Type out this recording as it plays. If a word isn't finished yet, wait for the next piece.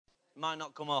might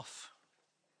not come off.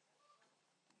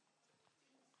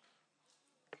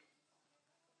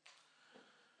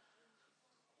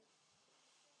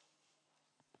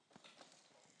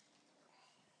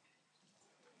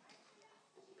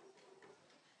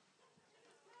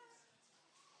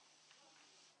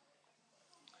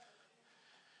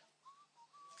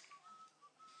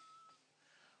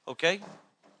 Okay,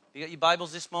 you got your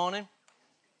Bibles this morning?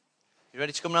 You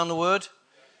ready to come around the Word?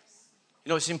 You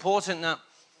know, it's important that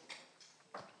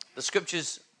the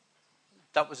scriptures,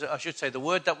 the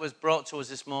word that was brought to us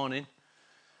this morning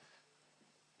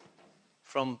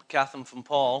from Kath and from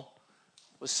Paul,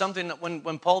 was something that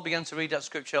when Paul began to read that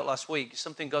scripture out last week,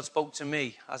 something God spoke to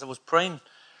me as I was praying.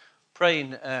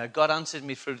 God answered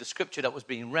me through the scripture that was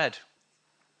being read.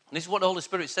 And this is what the Holy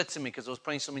Spirit said to me because I was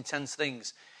praying some intense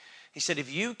things. He said,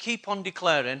 if you keep on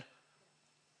declaring,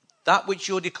 that which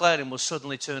you're declaring will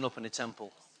suddenly turn up in the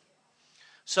temple.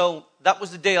 So that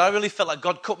was the deal. I really felt like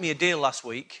God cut me a deal last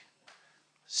week.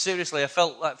 Seriously, I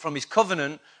felt like from his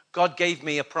covenant, God gave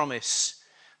me a promise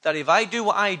that if I do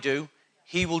what I do,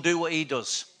 he will do what he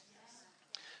does.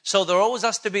 So there always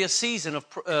has to be a season of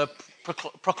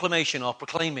proclamation or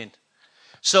proclaiming.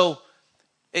 So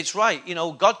it's right, you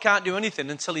know, God can't do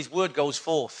anything until his word goes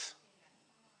forth.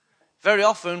 Very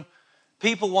often,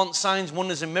 people want signs,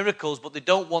 wonders, and miracles, but they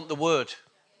don't want the word.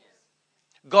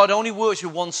 God only works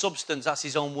with one substance, that's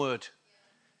his own word.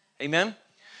 Amen?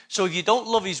 So if you don't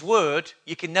love his word,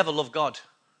 you can never love God.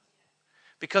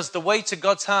 Because the way to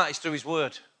God's heart is through his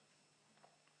word.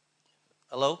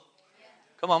 Hello?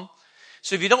 Come on.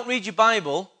 So if you don't read your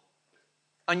Bible,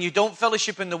 and you don't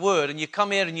fellowship in the word, and you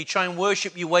come here and you try and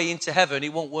worship your way into heaven,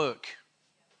 it won't work.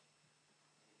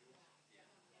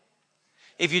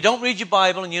 If you don't read your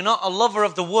Bible and you're not a lover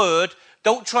of the word,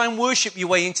 don't try and worship your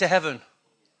way into heaven.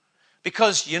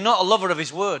 Because you're not a lover of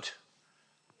his word.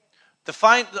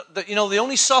 The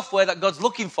only software that God's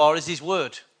looking for is his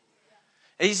word.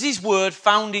 Is his word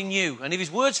found in you? And if his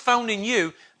word's found in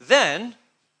you, then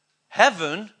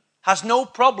heaven has no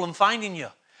problem finding you.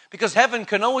 Because heaven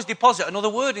can always deposit another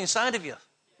word inside of you.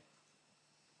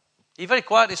 You're very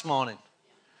quiet this morning.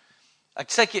 I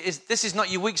take it, this is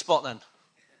not your weak spot then.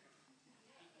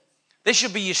 This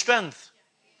should be your strength.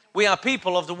 We are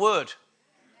people of the word.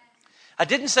 I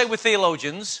didn't say we're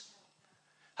theologians.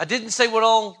 I didn't say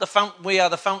we are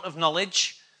the fountain of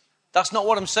knowledge. That's not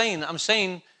what I'm saying. I'm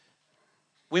saying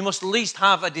we must at least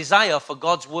have a desire for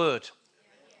God's word.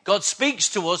 God speaks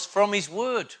to us from his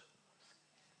word.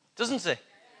 Doesn't he?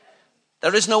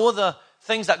 There is no other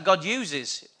things that God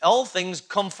uses. All things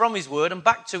come from his word and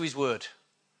back to his word.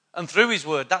 And through his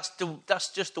word. That's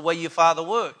just the way your Father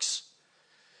works.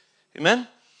 Amen?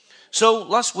 So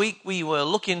last week we were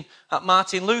looking at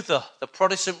Martin Luther, the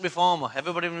Protestant reformer.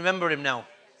 Everybody remember him now?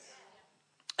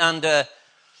 And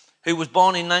who was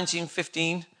born in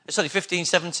 1517.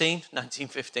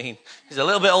 1915. He's a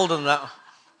little bit older than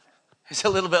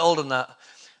that.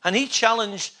 And he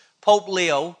challenged Pope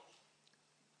Leo,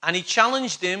 and he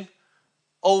challenged him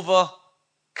over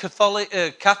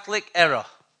Catholic error.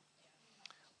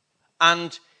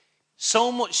 And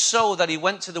so much so that he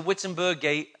went to the Wittenberg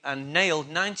Gate and nailed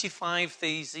 95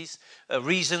 theses,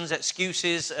 reasons,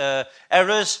 excuses,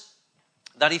 errors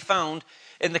that he found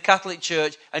in the Catholic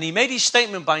Church. And he made his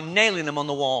statement by nailing them on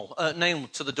the wall,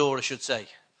 nailed to the door, I should say.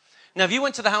 Now, if you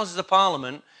went to the Houses of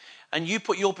Parliament and you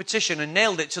put your petition and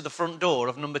nailed it to the front door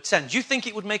of number 10, do you think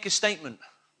it would make a statement?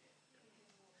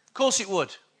 Of course it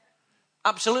would.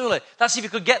 Absolutely. That's if you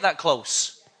could get that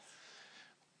close.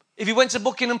 If you went to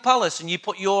Buckingham Palace and you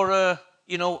put your,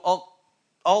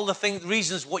 all the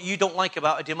reasons what you don't like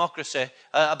about a democracy,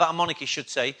 about a monarchy, should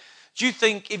say, do you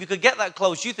think if you could get that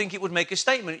close, do you think it would make a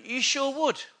statement? You sure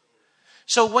would.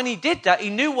 So when he did that,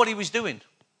 he knew what he was doing.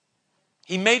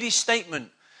 He made his statement.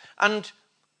 And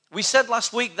we said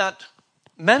last week that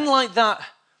men like that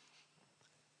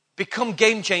become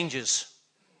game changers.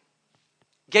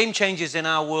 Game changers in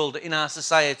our world, in our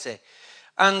society.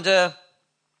 And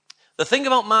the thing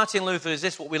about Martin Luther is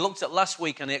this, what we looked at last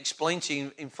week, and I explained to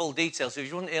you in full detail, so if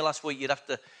you weren't here last week, you'd have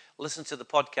to listen to the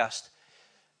podcast,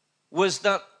 was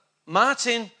that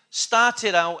Martin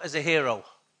started out as a hero,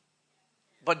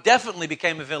 but definitely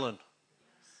became a villain.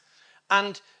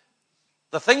 And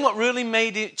the thing what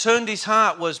really turned his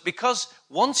heart was because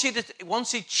once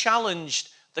he challenged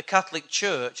the Catholic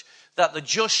Church that the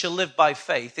just shall live by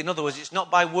faith, in other words, it's not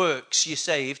by works you're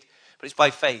saved, but it's by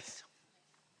faith.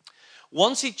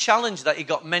 Once he challenged that, he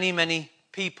got many, many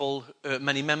people,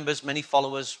 many members, many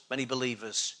followers, many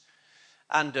believers.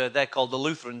 And they're called the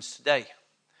Lutherans today.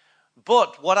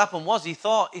 But what happened was he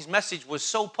thought his message was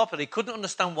so popular, he couldn't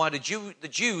understand why the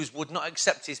Jews would not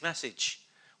accept his message.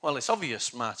 Well, it's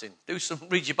obvious, Martin.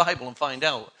 Read your Bible and find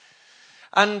out.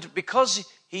 And because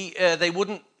they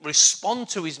wouldn't respond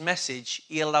to his message,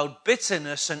 he allowed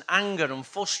bitterness and anger and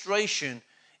frustration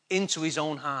into his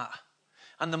own heart.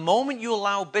 And the moment you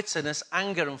allow bitterness,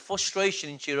 anger, and frustration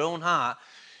into your own heart,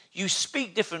 you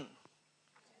speak different.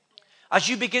 As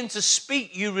you begin to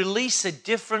speak, you release a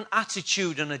different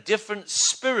attitude and a different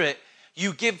spirit.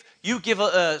 You give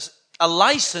a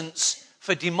license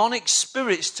for demonic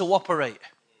spirits to operate.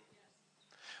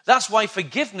 That's why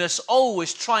forgiveness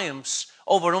always triumphs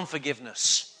over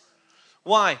unforgiveness.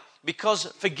 Why? Because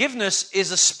forgiveness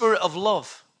is a spirit of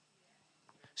love.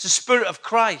 It's a spirit of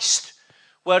Christ.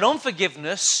 Where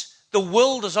unforgiveness, the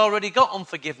world has already got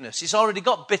unforgiveness. It's already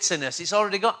got bitterness. It's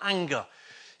already got anger.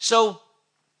 So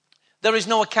there is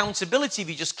no accountability if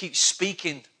you just keep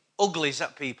speaking uglies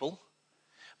at people.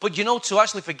 But to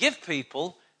actually forgive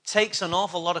people takes an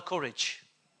awful lot of courage.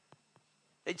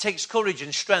 It takes courage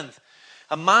and strength.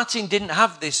 And Martin didn't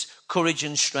have this courage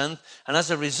and strength. And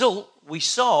as a result, we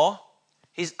saw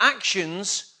his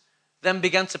actions then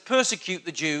began to persecute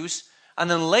the Jews. And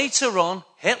then later on,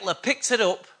 Hitler picked it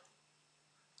up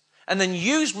and then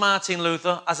used Martin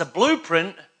Luther as a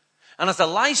blueprint and as a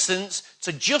license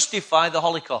to justify the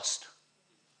Holocaust.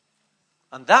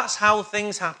 And that's how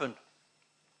things happen.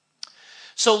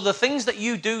 So the things that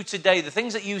you do today, the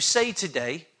things that you say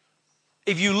today,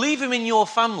 if you leave them in your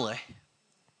family,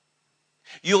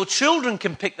 your children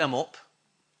can pick them up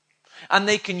and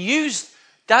they can use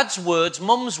dad's words,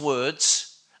 mum's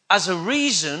words as a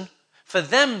reason for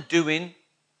them doing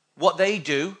what they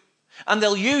do, and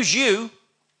they'll use you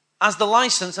as the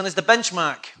license and as the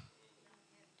benchmark.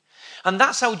 And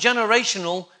that's how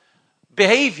generational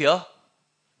behavior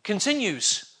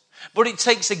continues. But it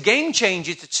takes a game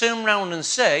changer to turn around and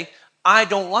say, I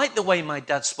don't like the way my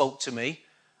dad spoke to me.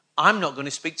 I'm not going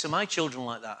to speak to my children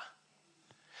like that.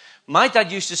 My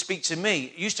dad used to speak to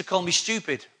me, used to call me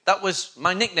stupid. That was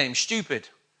my nickname, stupid.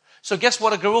 So guess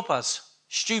what I grew up as?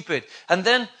 Stupid. And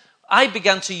then I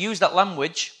began to use that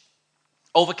language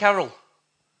over Carol.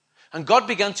 And God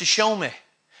began to show me.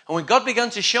 And when God began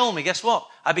to show me, guess what?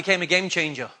 I became a game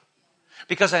changer.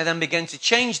 Because I then began to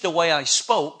change the way I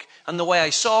spoke and the way I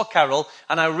saw Carol.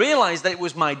 And I realized that it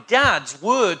was my dad's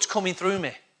words coming through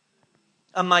me.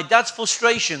 And my dad's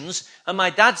frustrations and my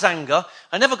dad's anger.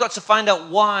 I never got to find out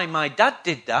why my dad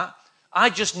did that. I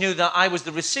just knew that I was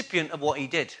the recipient of what he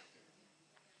did.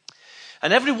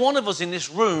 And every one of us in this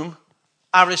room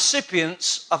are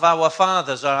recipients of our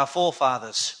fathers or our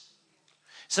forefathers.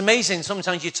 It's amazing.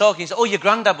 Sometimes you're talking, you say, oh, your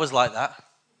granddad was like that.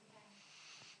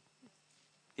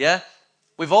 Yeah?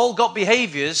 We've all got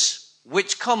behaviors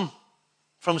which come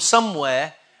from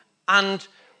somewhere and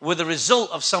were the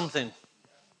result of something.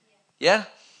 Yeah?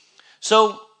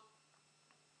 So,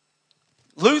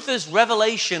 Luther's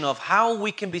revelation of how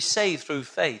we can be saved through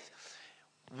faith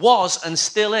was and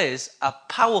still is a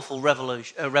powerful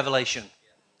revelation.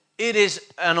 It is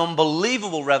an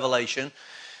unbelievable revelation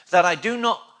that I do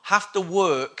not have to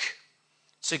work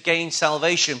to gain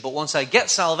salvation. But once I get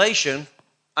salvation,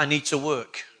 I need to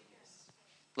work.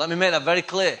 Let me make that very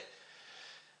clear.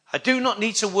 I do not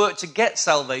need to work to get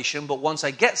salvation, but once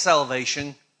I get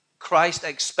salvation, Christ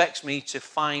expects me to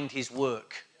find his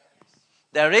work.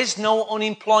 There is no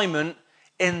unemployment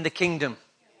in the kingdom.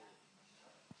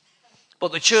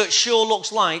 But the church sure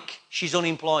looks like she's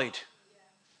unemployed.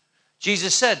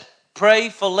 Jesus said, pray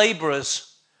for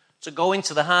laborers to go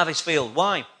into the harvest field.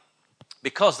 Why?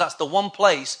 Because that's the one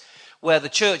place where the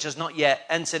church has not yet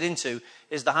entered into,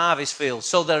 is the harvest field.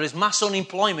 So there is mass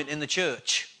unemployment in the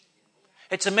church.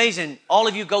 It's amazing. All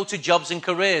of you go to jobs and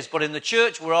careers, but in the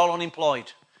church we're all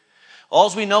unemployed. All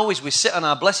we know is we sit on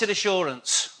our blessed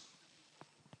assurance.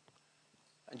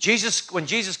 And when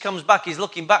Jesus comes back, he's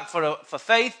looking back for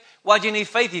faith. Why do you need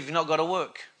faith if you've not got to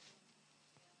work?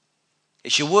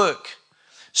 It's your work.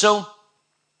 So,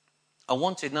 I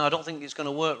don't think it's going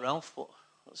to work, Ralph, but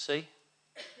let's see.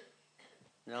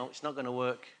 No, it's not going to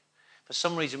work. For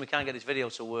some reason, we can't get this video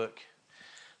to work.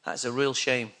 That's a real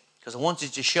shame, because I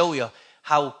wanted to show you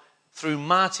how, through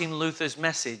Martin Luther's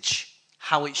message,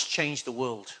 how it's changed the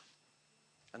world.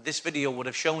 And this video would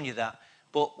have shown you that.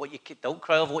 But don't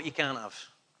cry over what you can't have.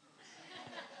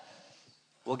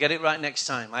 We'll get it right next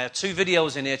time. I have 2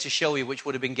 videos in here to show you which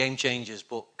would have been game changers.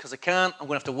 But because I can't, I'm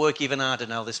going to have to work even harder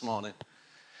now this morning.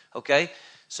 Okay?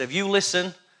 So if you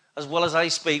listen as well as I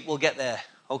speak, we'll get there.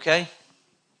 Okay?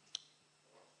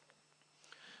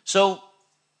 So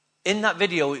in that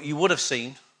video, you would have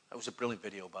seen, that was a brilliant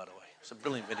video, by the way. It's a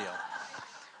brilliant video.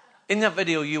 In that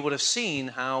video, you would have seen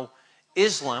how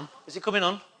Islam, is it coming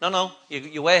on? No,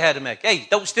 you're way ahead of me. Hey,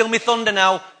 don't steal me thunder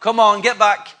now. Come on, get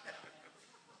back.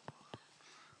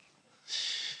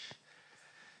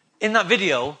 In that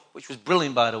video, which was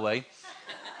brilliant, by the way,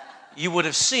 you would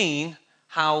have seen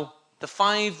how the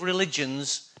 5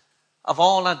 religions have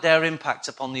all had their impact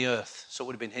upon the earth. So it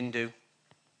would have been Hindu,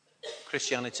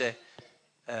 Christianity,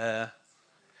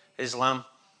 Islam,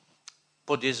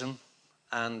 Buddhism,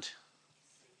 and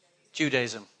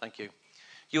Judaism. Thank you.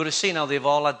 You would have seen how they've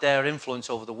all had their influence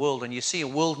over the world. And you see a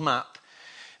world map,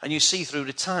 and you see through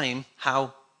the time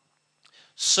how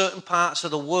certain parts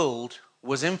of the world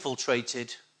was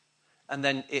infiltrated, and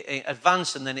then it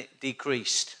advanced, and then it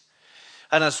decreased.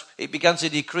 And as it began to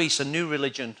decrease, a new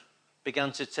religion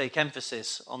began to take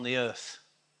emphasis on the earth.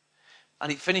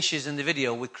 And it finishes in the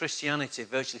video with Christianity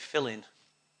virtually filling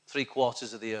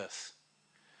 3/4 of the earth.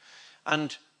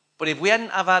 But if we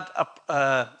hadn't have had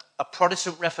a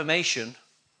Protestant Reformation,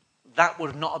 that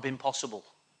would not have been possible.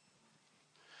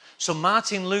 So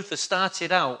Martin Luther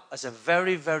started out as a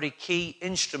very, very key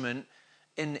instrument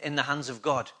in the hands of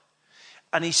God.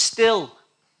 And he's still,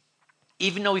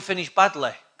 even though he finished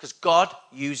badly, because God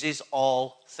uses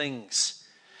all things.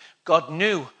 God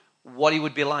knew what he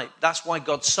would be like. That's why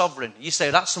God's sovereign. You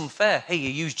say, that's unfair. Hey, he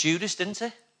used Judas, didn't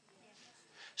he?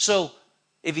 So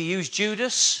if he used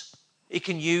Judas, he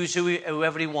can use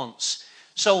whoever he wants.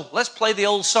 So let's play the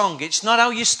old song. It's not how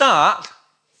you start.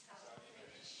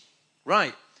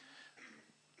 Right.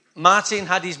 Martin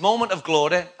had his moment of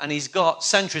glory, and he's got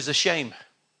centuries of shame.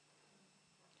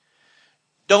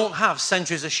 Don't have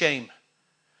centuries of shame.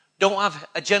 Don't have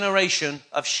a generation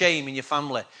of shame in your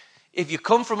family. If you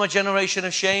come from a generation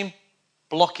of shame,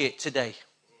 block it today.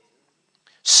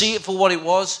 See it for what it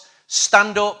was.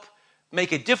 Stand up,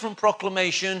 make a different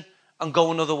proclamation, and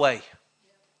go another way.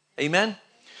 Amen?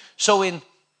 So the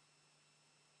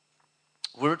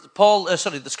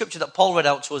scripture that Paul read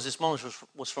out to us this morning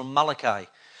was from Malachi.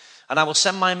 And I will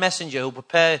send my messenger who will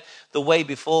prepare the way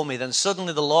before me. Then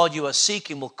suddenly the Lord you are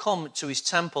seeking will come to his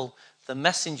temple. The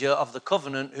messenger of the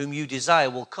covenant whom you desire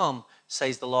will come,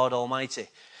 says the Lord Almighty.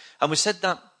 And we said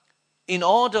that in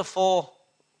order for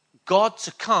God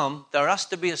to come, there has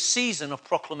to be a season of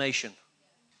proclamation.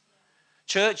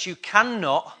 Church, you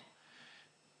cannot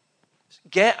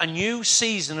get a new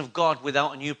season of God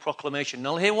without a new proclamation.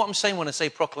 Now, hear what I'm saying when I say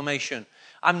proclamation.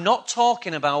 I'm not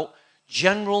talking about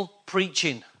general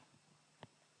preaching.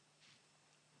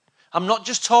 I'm not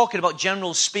just talking about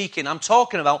general speaking. I'm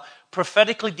talking about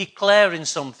prophetically declaring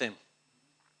something.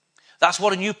 That's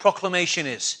what a new proclamation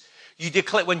is. You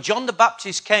declare. When John the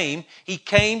Baptist came, he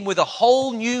came with a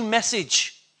whole new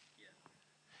message.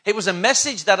 It was a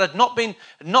message that had not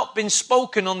been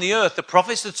spoken on the earth. The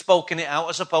prophets had spoken it out,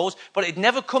 I suppose, but it had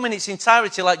never come in its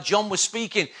entirety like John was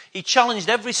speaking. He challenged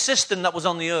every system that was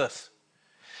on the earth.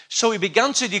 So he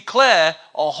began to declare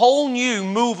a whole new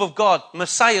move of God.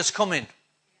 Messiah's coming.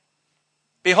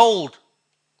 Behold,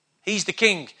 he's the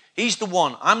king. He's the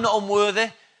one. I'm not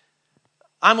unworthy.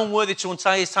 I'm unworthy to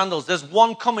untie his sandals. There's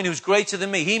one coming who's greater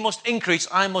than me. He must increase.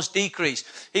 I must decrease.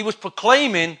 He was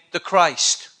proclaiming the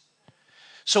Christ.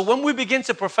 So when we begin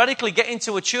to prophetically get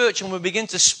into a church and we begin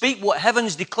to speak what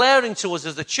heaven's declaring to us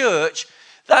as the church,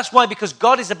 that's why, because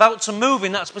God is about to move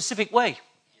in that specific way.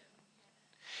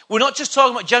 We're not just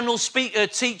talking about general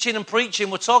teaching and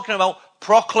preaching. We're talking about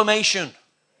proclamation.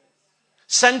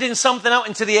 Sending something out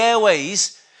into the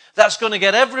airways that's going to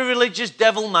get every religious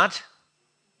devil mad.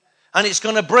 And it's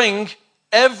going to bring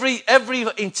every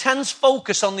intense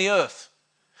focus on the earth.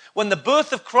 When the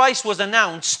birth of Christ was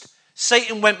announced,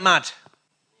 Satan went mad.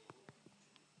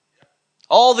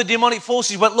 All the demonic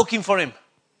forces went looking for him.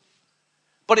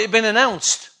 But it had been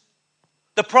announced.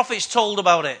 The prophets told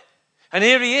about it. And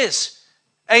here he is.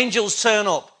 Angels turn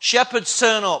up. Shepherds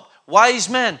turn up. Wise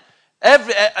men.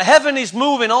 Heaven is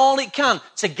moving all it can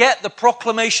to get the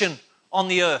proclamation on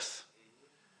the earth.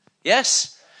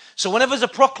 Yes? So whenever there's a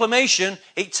proclamation,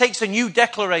 it takes a new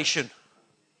declaration.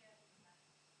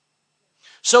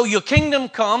 So your kingdom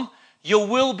come, your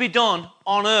will be done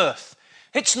on earth.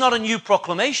 It's not a new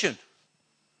proclamation.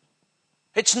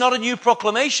 It's not a new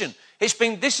proclamation.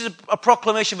 This is a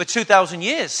proclamation for 2,000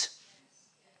 years.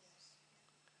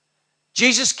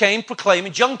 Jesus came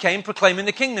proclaiming, John came proclaiming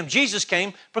the kingdom. Jesus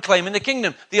came proclaiming the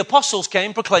kingdom. The apostles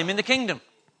came proclaiming the kingdom.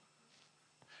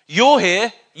 You're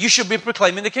here, you should be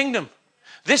proclaiming the kingdom.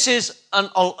 This is on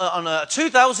a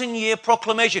 2,000-year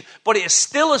proclamation, but it is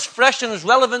still as fresh and as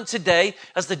relevant today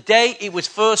as the day it was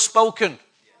first spoken.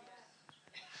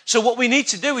 So what we need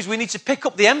to do is we need to pick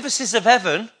up the emphasis of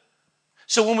heaven.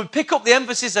 So when we pick up the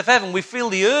emphasis of heaven, we feel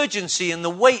the urgency and the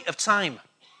weight of time.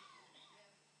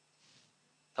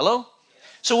 Hello?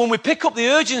 So when we pick up the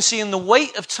urgency and the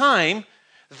weight of time,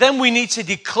 then we need to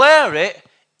declare it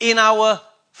in our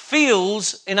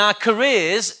fields, in our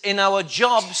careers, in our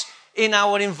jobs, in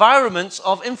our environments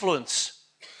of influence.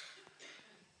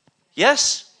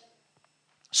 Yes?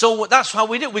 So that's how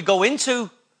we do it. We go into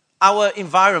our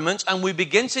environment and we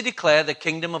begin to declare the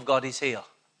kingdom of God is here.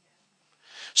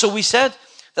 So we said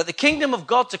that the kingdom of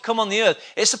God to come on the earth,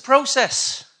 it's a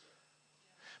process.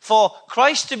 For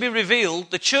Christ to be revealed,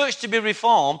 the church to be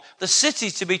reformed, the city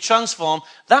to be transformed,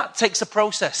 that takes a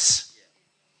process.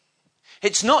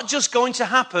 It's not just going to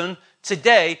happen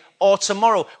today or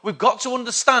tomorrow. We've got to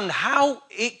understand how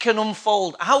it can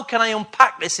unfold. How can I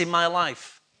unpack this in my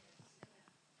life?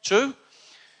 True?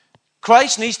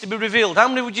 Christ needs to be revealed. How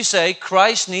many would you say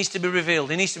Christ needs to be revealed?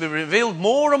 He needs to be revealed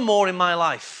more and more in my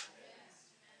life.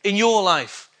 In your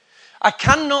life. I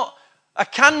cannot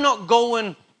go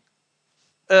and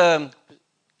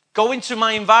go into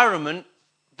my environment.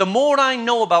 The more I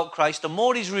know about Christ, the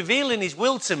more he's revealing his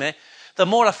will to me, the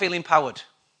more I feel empowered.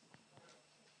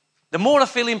 The more I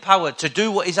feel empowered to do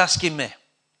what he's asking me.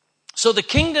 So the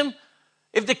kingdom,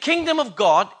 if the kingdom of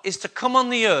God is to come on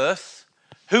the earth,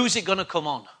 who's it going to come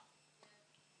on?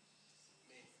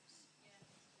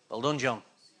 Well done, John.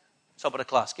 Top of the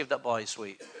class. Give that boy a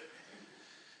sweet.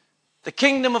 The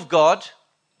kingdom of God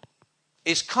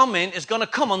is going to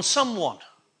come on someone.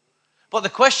 But the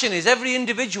question is, every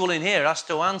individual in here has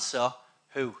to answer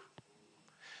who.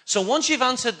 So once you've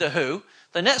answered the who,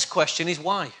 the next question is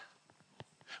why.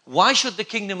 Why should the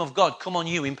kingdom of God come on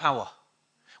you in power?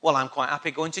 Well, I'm quite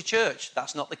happy going to church.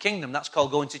 That's not the kingdom. That's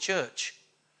called going to church.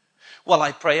 Well,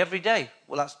 I pray every day.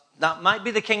 Well, that might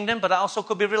be the kingdom, but that also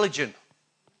could be religion.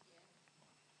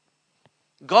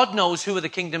 God knows who are the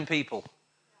kingdom people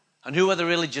and who are the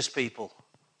religious people.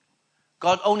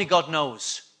 Only God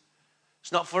knows.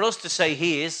 It's not for us to say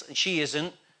he is and she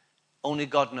isn't. Only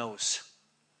God knows.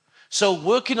 So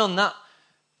working on that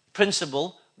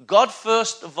principle, God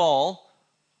first of all,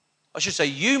 I should say,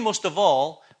 you must of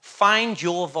all find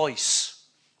your voice.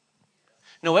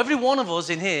 Now, every one of us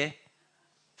in here,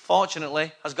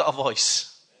 fortunately, has got a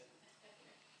voice.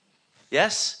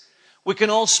 Yes? We can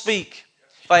all speak.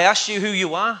 If I ask you who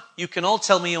you are, you can all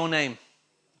tell me your name.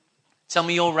 Tell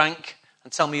me your rank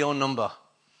and tell me your number.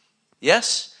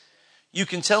 Yes? You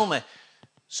can tell me.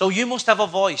 So you must have a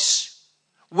voice.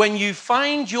 When you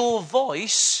find your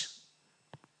voice,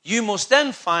 you must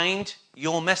then find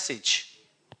your message.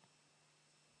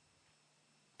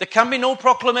 There can be no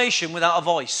proclamation without a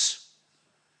voice.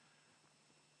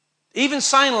 Even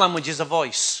sign language is a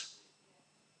voice.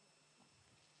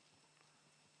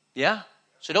 Yeah?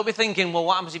 So don't be thinking, well,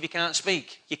 what happens if you can't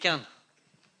speak? You can.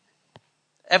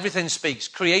 Everything speaks.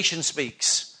 Creation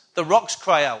speaks. The rocks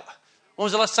cry out. When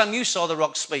was the last time you saw the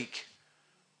rocks speak?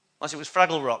 Unless it was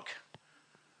Fraggle Rock.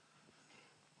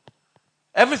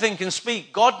 Everything can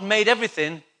speak. God made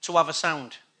everything to have a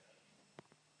sound.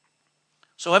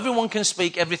 So everyone can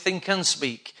speak, everything can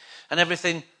speak, and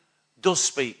everything does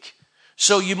speak.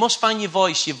 So you must find your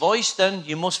voice. Your voice, then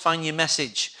you must find your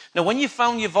message. Now, when you've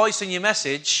found your voice and your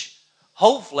message,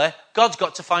 hopefully, God's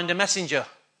got to find a messenger.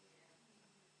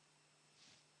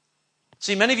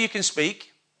 See, many of you can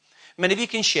speak, many of you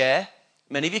can share,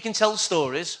 many of you can tell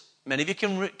stories, many of you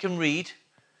can read,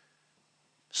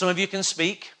 some of you can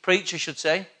speak, preach, I should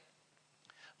say.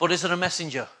 But is there a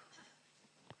messenger?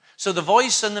 So the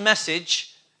voice and the message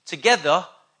together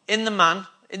in the man,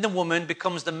 in the woman,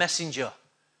 becomes the messenger.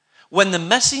 When the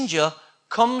messenger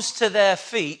comes to their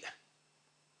feet,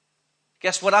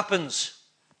 guess what happens?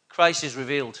 Christ is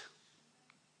revealed.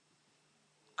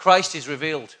 Christ is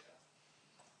revealed.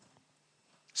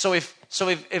 So if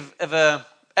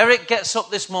Eric gets up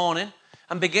this morning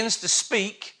and begins to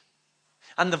speak,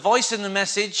 and the voice and the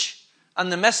message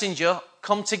and the messenger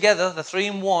come together, the three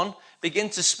in one, begin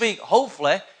to speak,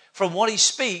 hopefully, from what he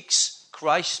speaks,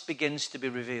 Christ begins to be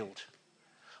revealed.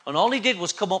 And all he did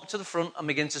was come up to the front and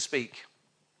begin to speak.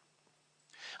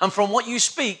 And from what you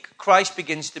speak, Christ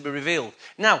begins to be revealed.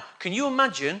 Now, can you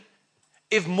imagine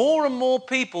if more and more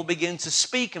people begin to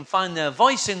speak and find their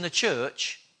voice in the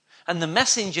church and the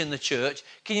message in the church?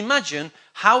 Can you imagine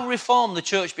how reformed the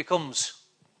church becomes?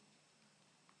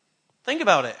 Think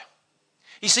about it.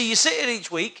 You see, you sit here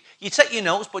each week, you take your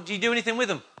notes, but do you do anything with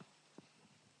them?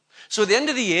 So at the end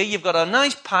of the year, you've got a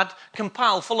nice pad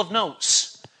compiled full of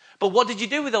notes. But what did you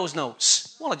do with those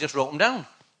notes? Well, I just wrote them down.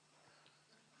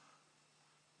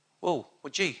 Whoa,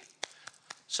 well, gee.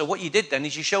 So what you did then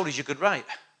is you showed us you could write.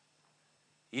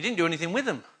 You didn't do anything with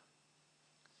them.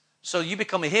 So you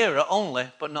become a hearer only,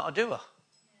 but not a doer.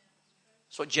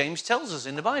 That's what James tells us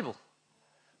in the Bible.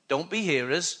 Don't be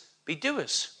hearers, be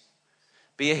doers.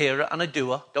 Be a hearer and a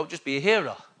doer. Don't just be a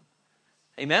hearer.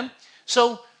 Amen?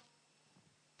 So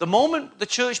The moment the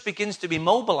church begins to be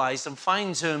mobilized and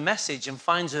finds her message and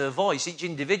finds her voice, each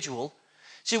individual.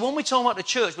 See, when we talk about the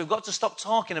church, we've got to stop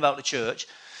talking about the church,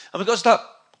 and we've got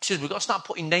to start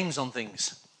putting names on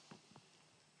things.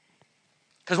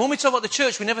 Because when we talk about the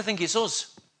church, we never think it's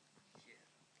us.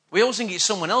 We always think it's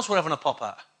someone else we're having a pop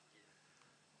at.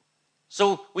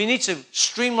 So we need to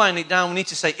streamline it down. We need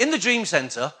to say, in the Dream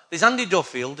Centre, there's Andy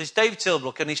Duffield, there's Dave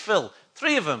Tilbrook, and there's Phil.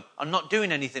 3 of them are not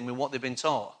doing anything with what they've been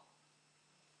taught.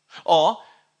 Or,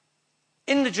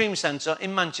 in the Dream Centre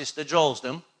in Manchester,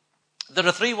 Droylsden, there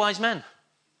are 3 wise men.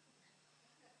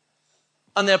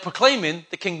 And they're proclaiming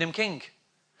the Kingdom King.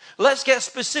 Let's get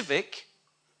specific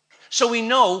so we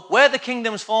know where the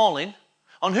kingdom's falling,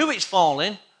 on who it's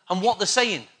falling, and what they're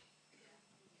saying.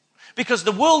 Because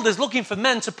the world is looking for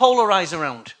men to polarize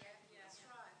around.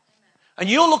 And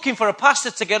you're looking for a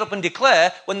pastor to get up and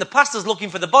declare when the pastor's looking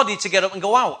for the body to get up and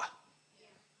go out.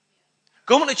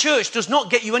 Going to church does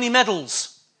not get you any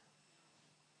medals.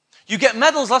 You get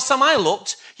medals, last time I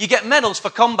looked, you get medals for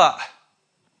combat.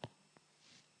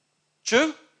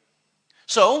 True?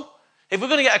 So, if we're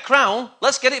going to get a crown,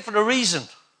 let's get it for a reason.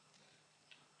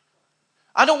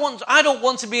 I don't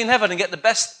want to be in heaven and get the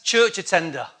best church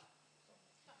attender.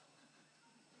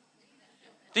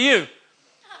 Do you?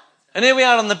 And here we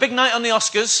are on the big night on the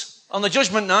Oscars, on the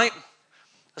judgment night.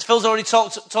 As Phil's already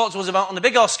talked to us about, on the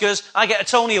big Oscars, I get a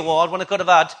Tony Award when I could have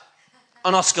had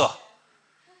an Oscar.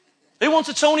 Who wants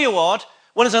a Tony Award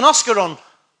when there's an Oscar on?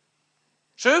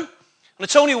 True? And the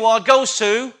Tony Award goes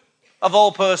to, of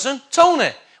all person,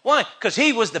 Tony. Why? Because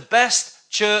he was the best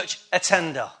church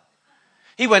attender.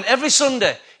 He went every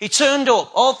Sunday. He turned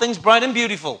up, all things bright and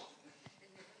beautiful.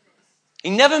 He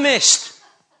never missed.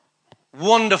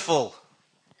 Wonderful.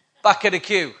 Back at the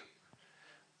queue.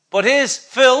 But here's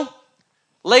Phil,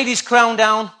 laid his crown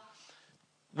down,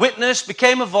 witnessed,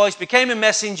 became a voice, became a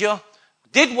messenger,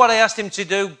 did what I asked him to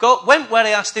do, went where I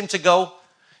asked him to go.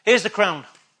 Here's the crown.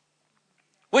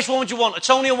 Which one would you want, a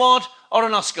Tony Award or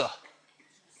an Oscar?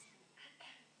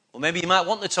 Well, maybe you might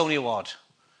want the Tony Award.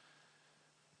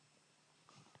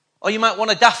 Or you might want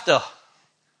a DAFTA.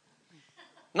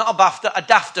 Not a BAFTA, a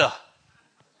DAFTA.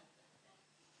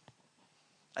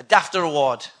 A DAFTA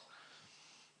award.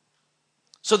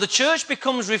 So the church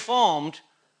becomes reformed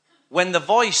when the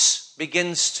voice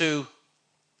begins to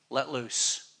let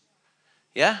loose.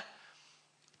 Yeah?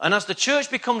 And as the church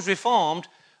becomes reformed,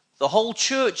 the whole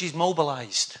church is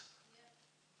mobilized.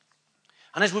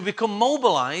 And as we become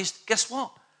mobilized, guess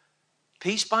what?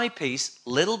 Piece by piece,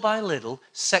 little by little,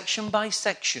 section by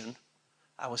section,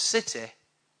 our city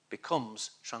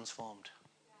becomes transformed.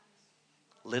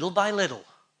 Little by little,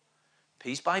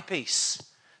 piece by piece,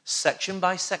 section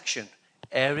by section,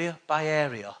 area by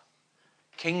area,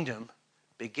 kingdom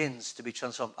begins to be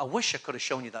transformed. I wish I could have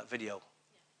shown you that video.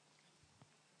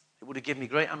 It would have given me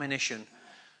great ammunition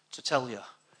to tell you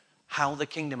how the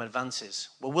kingdom advances.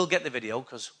 Well, we'll get the video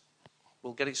because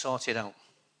we'll get it sorted out.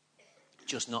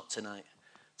 Just not tonight.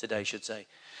 Today, I should say.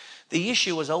 The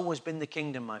issue has always been the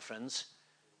kingdom, my friends.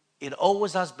 It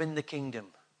always has been the kingdom.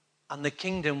 And the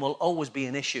kingdom will always be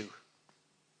an issue.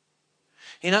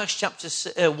 In Acts chapter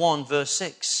 1, verse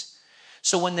 6.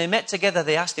 So when they met together,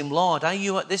 they asked him, Lord, are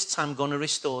you at this time going to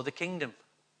restore the kingdom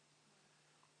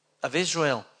of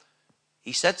Israel?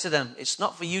 He said to them, it's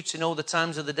not for you to know the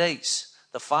times or the dates.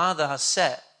 The Father has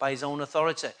set by his own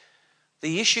authority.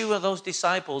 The issue of those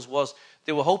disciples was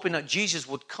they were hoping that Jesus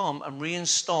would come and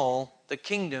reinstall the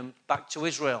kingdom back to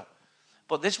Israel.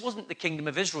 But this wasn't the kingdom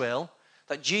of Israel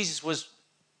that Jesus was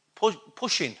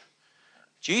pushing.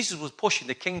 Jesus was pushing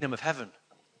the kingdom of heaven.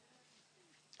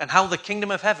 And how the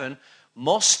kingdom of heaven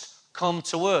must come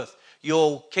to earth.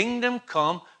 Your kingdom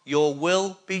come, your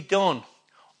will be done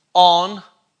on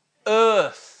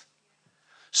earth.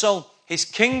 So his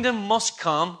kingdom must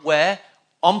come where?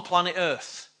 On planet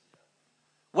earth.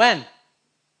 When?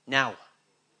 Now.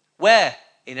 Where?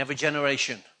 In every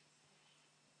generation.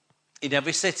 In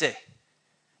every city.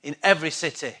 In every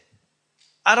city.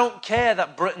 I don't care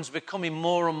that Britain's becoming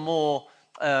more and more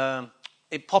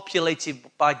populated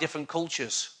by different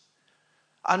cultures.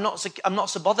 I'm not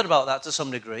so bothered about that to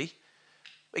some degree.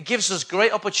 It gives us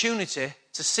great opportunity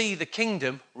to see the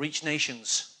kingdom reach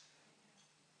nations.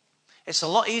 It's a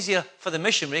lot easier for the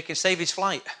missionary, he can save his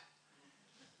flight.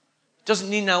 Doesn't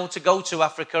need now to go to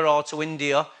Africa or to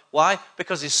India. Why?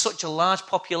 Because there's such a large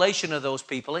population of those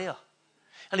people here.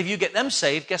 And if you get them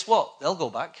saved, guess what? They'll go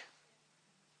back.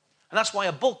 And that's why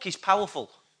a book is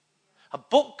powerful. A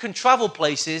book can travel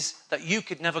places that you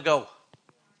could never go.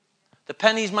 The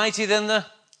penny's mightier than the...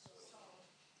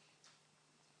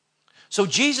 So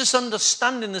Jesus,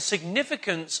 understanding the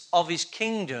significance of his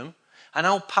kingdom and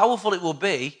how powerful it will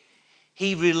be,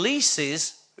 he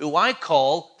releases who I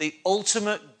call the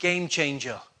ultimate game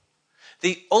changer.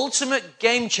 The ultimate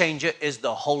game changer is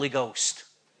the Holy Ghost.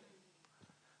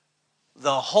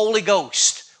 The Holy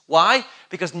Ghost. Why?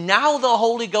 Because now the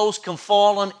Holy Ghost can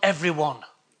fall on everyone.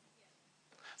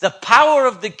 The power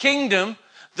of the kingdom,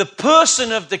 the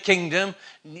person of the kingdom,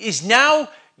 is now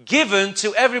given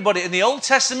to everybody. In the Old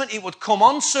Testament, it would come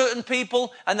on certain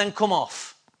people and then come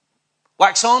off.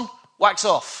 Wax on, wax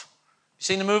off. You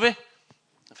seen the movie?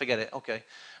 Forget it. Okay.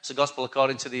 It's the gospel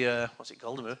according to the, what's it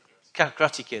called? The movie?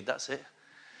 Karate Kid, that's it.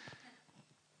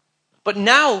 But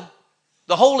now,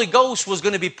 the Holy Ghost was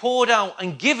going to be poured out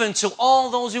and given to all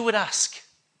those who would ask.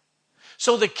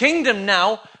 So the kingdom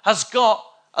now has got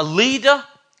a leader,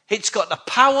 it's got the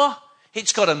power,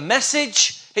 it's got a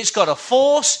message, it's got a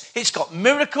force, it's got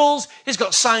miracles, it's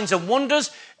got signs and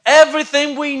wonders.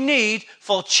 Everything we need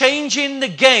for changing the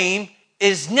game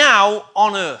is now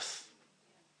on earth.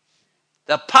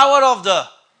 The power of the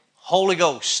Holy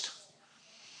Ghost.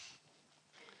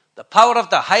 The power of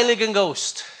the Heiligen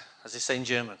Ghost, as they say in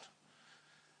German.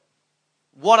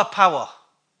 What a power.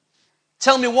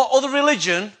 Tell me what other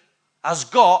religion has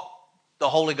got the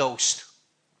Holy Ghost?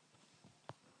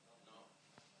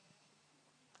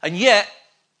 And yet,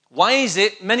 why is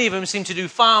it many of them seem to do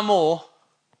far more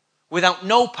without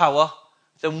no power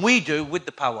than we do with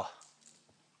the power?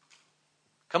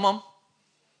 Come on.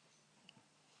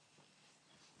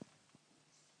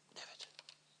 David,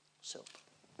 Silp.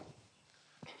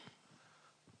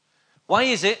 Why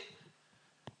is it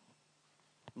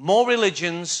more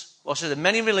religions, or so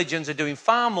many religions are doing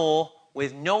far more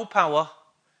with no power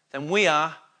than we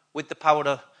are with the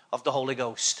power of the Holy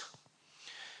Ghost?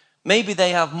 Maybe they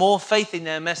have more faith in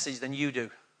their message than you do,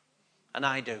 and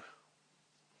I do,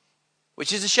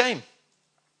 which is a shame.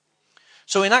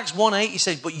 So in Acts 1:8 he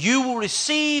says, but you will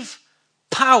receive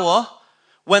power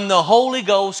when the Holy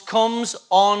Ghost comes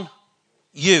on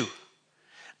you,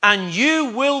 and you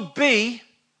will be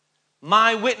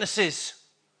my witnesses.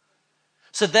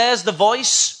 So there's the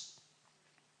voice,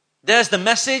 there's the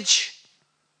message,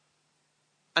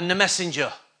 and the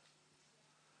messenger.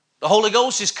 The Holy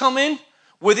Ghost is coming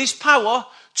with his power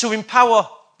to empower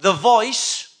the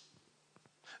voice,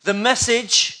 the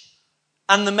message,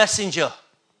 and the messenger.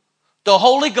 The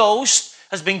Holy Ghost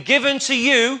has been given to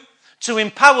you to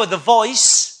empower the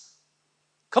voice,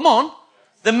 come on,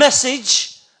 the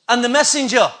message, and the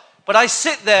messenger. But I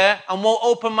sit there and won't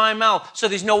open my mouth. So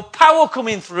there's no power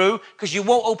coming through because you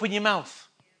won't open your mouth.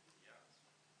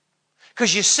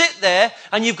 Because you sit there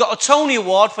and you've got a Tony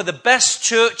Award for the best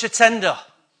church attender.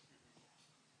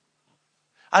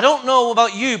 I don't know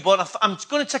about you, but I'm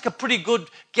going to take a pretty good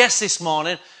guess this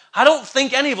morning. I don't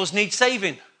think any of us need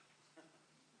saving.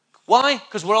 Why?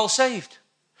 Because we're all saved.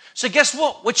 So guess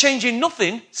what? We're changing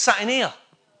nothing sat in here.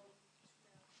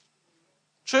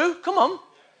 True? Come on.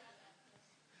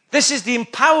 This is the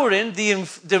empowering,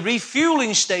 the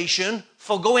refueling station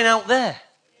for going out there.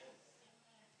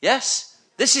 Yes?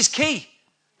 This is key.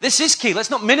 This is key. Let's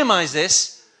not minimize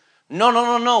this.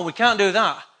 No. We can't do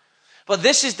that. But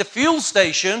this is the fuel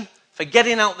station for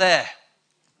getting out there.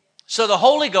 So the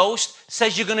Holy Ghost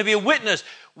says you're going to be a witness.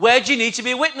 Where do you need to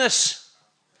be a witness?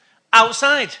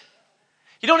 Outside.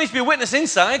 You don't need to be a witness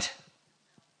inside.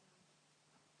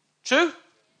 True?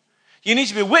 You need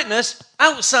to be a witness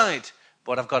outside.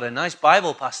 But I've got a nice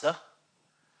Bible, Pastor.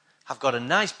 I've got a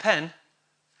nice pen.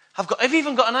 I've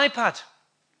even got an iPad.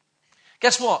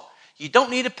 Guess what? You don't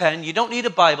need a pen, you don't need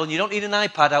a Bible, and you don't need an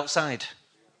iPad outside.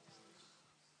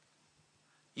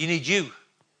 You need you.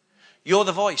 You're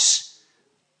the voice.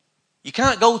 You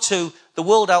can't go to the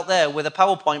world out there with a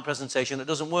PowerPoint presentation that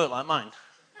doesn't work like mine.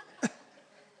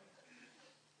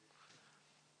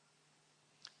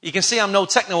 You can see I'm no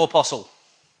techno apostle.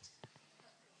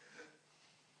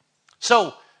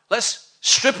 So, let's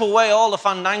strip away all the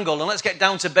fandangle and let's get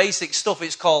down to basic stuff.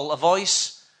 It's called a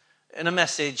voice and a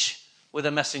message with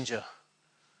a messenger.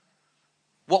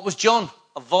 What was John?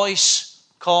 A voice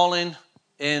calling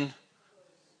in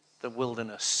the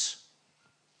wilderness.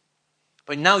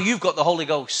 But now you've got the Holy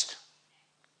Ghost.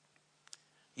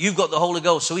 You've got the Holy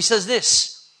Ghost. So he says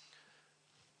this.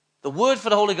 The word for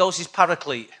the Holy Ghost is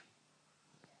paraclete.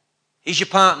 He's your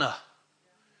partner.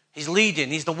 He's leading.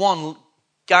 He's the one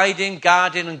guiding,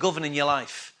 guarding, and governing your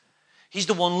life. He's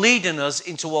the one leading us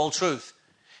into all truth.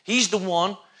 He's the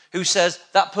one who says,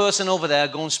 that person over there,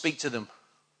 go and speak to them.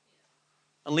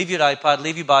 And leave your iPad,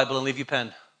 leave your Bible, and leave your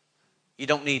pen. You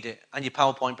don't need it. And your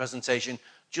PowerPoint presentation.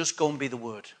 Just go and be the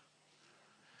Word.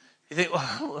 You think,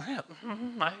 well, what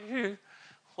am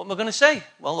I going to say?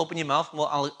 Well, open your mouth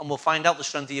and we'll find out the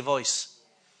strength of your voice.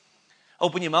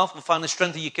 Open your mouth and find the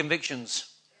strength of your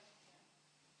convictions.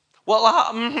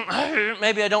 Well,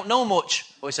 maybe I don't know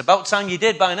much. Well, it's about time you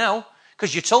did by now,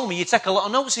 because you told me you take a lot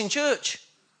of notes in church.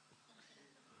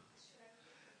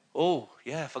 Oh,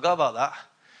 yeah, I forgot about that.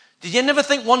 Did you never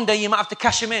think one day you might have to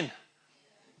cash them in?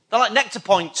 They're like nectar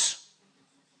points.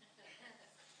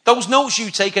 Those notes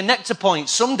you take are nectar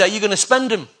points. Someday you're going to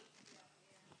spend them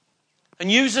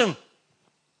and use them.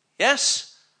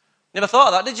 Yes? Never thought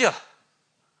of that, did you?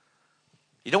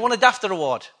 You don't want a DAFTA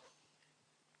award.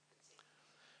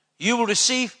 You will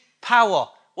receive power.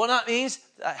 What that means,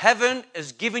 that heaven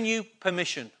has given you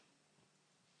permission.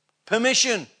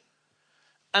 Permission.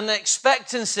 And the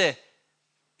expectancy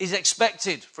is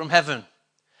expected from heaven.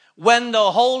 When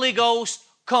the Holy Ghost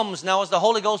comes. Now, has the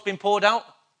Holy Ghost been poured out?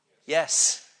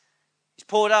 Yes. It's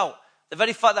poured out. The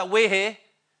very fact that we're here,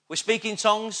 we're speaking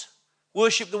tongues,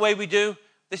 worship the way we do,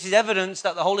 this is evidence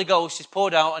that the Holy Ghost is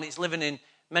poured out and it's living in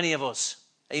many of us.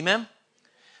 Amen?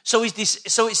 So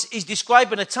he's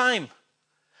describing a time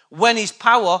when his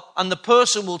power and the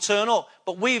person will turn up.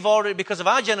 But we've already, because of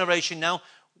our generation now,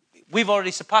 we've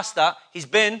already surpassed that. He's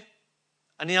been,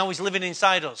 and now he's living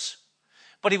inside us.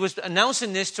 But he was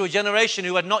announcing this to a generation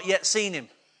who had not yet seen him.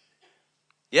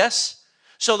 Yes?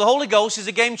 So the Holy Ghost is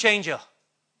a game changer.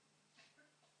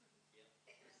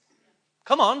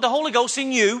 Come on, the Holy Ghost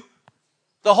in you.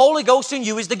 The Holy Ghost in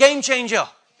you is the game changer.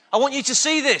 I want you to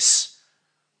see this.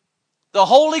 The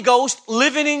Holy Ghost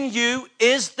living in you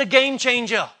is the game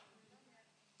changer.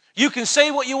 You can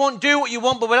say what you want, do what you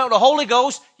want, but without the Holy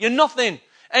Ghost, you're nothing.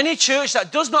 Any church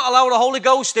that does not allow the Holy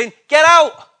Ghost in, get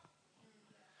out.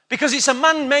 Because it's a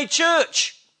man-made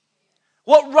church.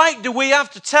 What right do we have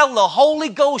to tell the Holy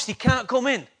Ghost he can't come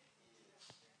in?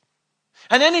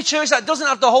 And any church that doesn't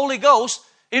have the Holy Ghost,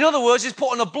 in other words, is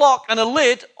putting a block and a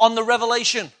lid on the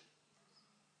revelation.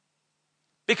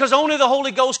 Because only the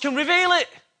Holy Ghost can reveal it.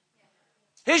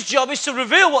 His job is to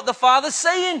reveal what the Father's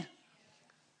saying.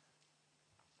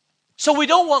 So we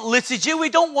don't want liturgy, we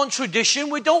don't want tradition,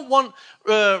 we don't want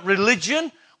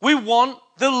religion. We want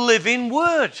the living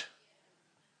Word.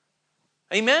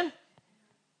 Amen?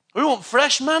 We want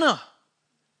fresh manna.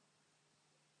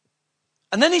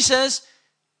 And then he says,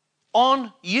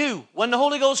 on you. When the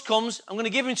Holy Ghost comes, I'm going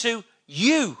to give him to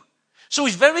you. So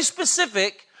he's very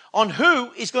specific on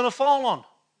who he's going to fall on.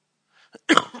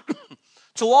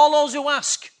 To all those who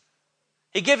ask,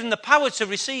 he gave them the power to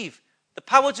receive, the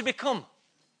power to become.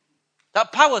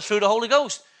 That power through the Holy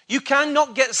Ghost. You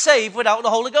cannot get saved without the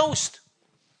Holy Ghost.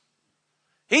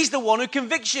 He's the one who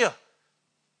convicts you.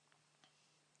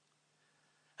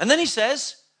 And then he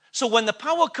says, so when the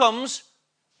power comes,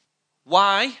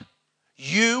 why?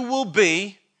 You will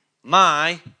be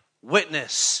my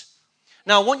witness.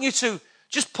 Now I want you to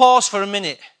just pause for a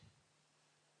minute.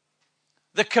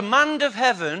 The command of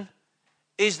heaven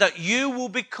is that you will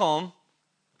become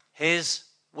his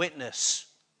witness.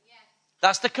 Yes.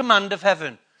 That's the command of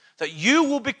heaven. That you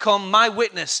will become my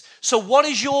witness. So what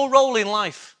is your role in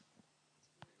life?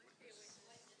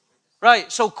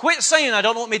 Right, so quit saying I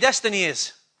don't know what my destiny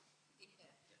is.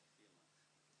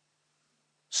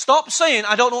 Stop saying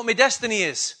I don't know what my destiny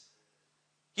is.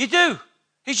 You do.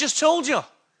 He's just told you.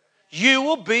 You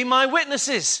will be my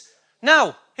witnesses.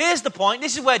 Now, here's the point.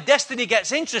 This is where destiny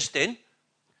gets interesting.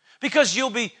 Because you'll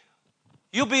be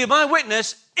my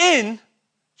witness in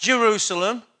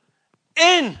Jerusalem,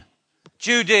 in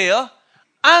Judea,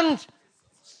 and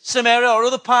Samaria or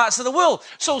other parts of the world.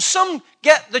 So some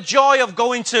get the joy of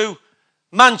going to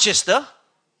Manchester,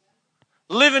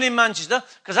 living in Manchester,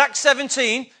 because Acts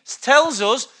 17 tells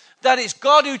us that it's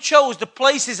God who chose the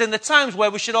places and the times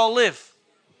where we should all live.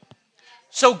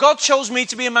 So God chose me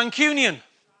to be a Mancunian.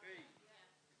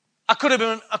 I could have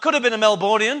been a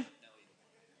Melbourneian.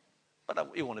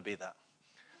 But you want to be that.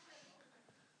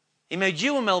 He made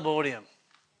you a Melbourneian.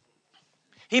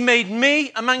 He made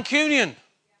me a Mancunian.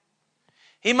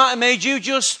 He might have made you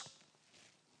just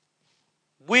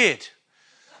weird.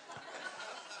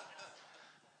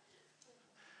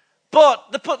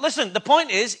 But listen, the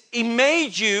point is, he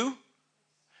made you,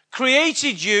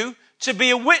 created you to be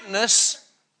a witness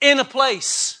in a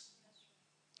place.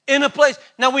 In a place.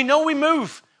 Now we know we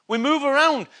move. We move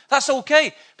around. That's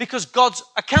okay because God's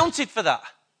accounted for that.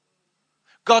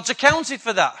 God's accounted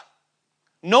for that.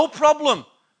 No problem.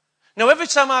 Now, every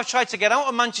time I've tried to get out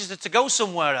of Manchester to go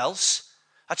somewhere else,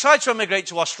 I tried to emigrate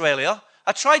to Australia.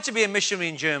 I tried to be a missionary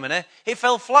in Germany. It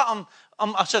fell flat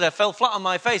on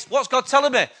my face. What's God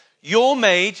telling me? You're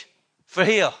made for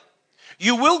here.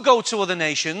 You will go to other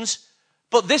nations,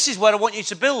 but this is where I want you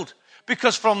to build.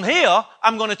 Because from here,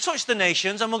 I'm going to touch the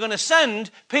nations and we're going to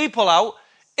send people out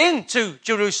into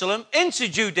Jerusalem, into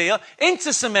Judea,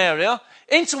 into Samaria,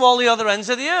 into all the other ends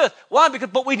of the earth. Why?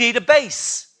 But we need a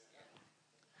base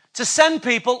to send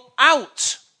people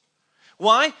out.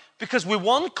 Why? Because we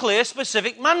one clear,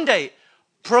 specific mandate.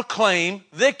 Proclaim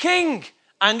the King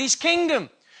and his kingdom.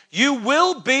 You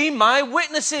will be my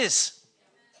witnesses.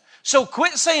 So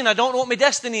quit saying, I don't know what my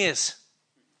destiny is.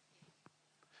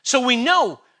 So we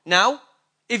know now,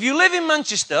 if you live in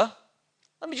Manchester,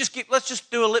 let's just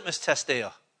do a litmus test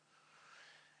here.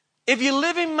 If you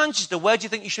live in Manchester, where do you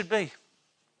think you should be?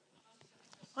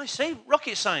 I say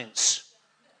rocket science.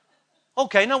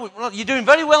 Okay, no, you're doing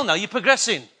very well now. You're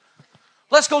progressing.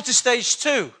 Let's go to stage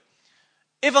 2.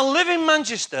 If I live in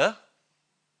Manchester,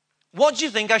 what do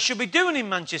you think I should be doing in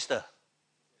Manchester?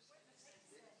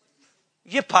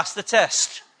 You passed the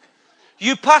test.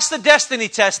 You passed the destiny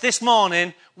test this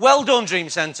morning. Well done, Dream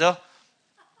Centre.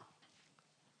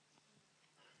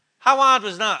 How hard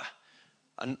was that?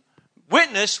 And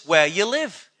witness where you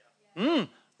live.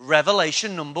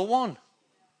 Revelation number 1.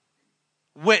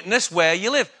 Witness where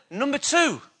you live. Number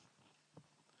 2.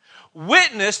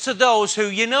 Witness to those who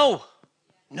you know.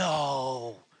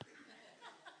 No,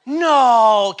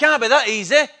 can't be that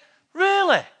easy.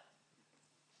 Really?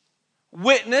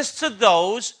 Witness to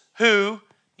those who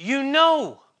you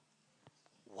know.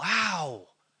 Wow.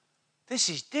 This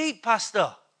is deep,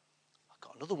 Pastor. I've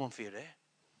got another one for you there.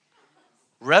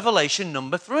 Revelation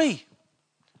number 3.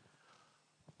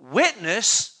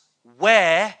 Witness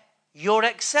where you're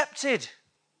accepted.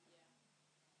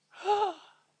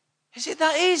 Is it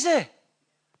that easy?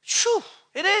 Phew,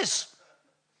 it is.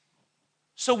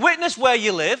 So witness where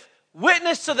you live,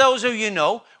 witness to those who you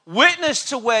know, witness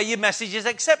to where your message is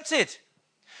accepted.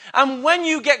 And when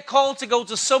you get called to go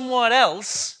to somewhere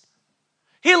else,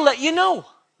 he'll let you know.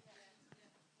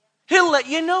 He'll let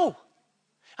you know.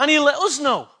 And he'll let us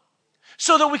know.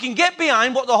 So that we can get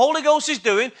behind what the Holy Ghost is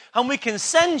doing and we can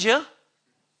send you.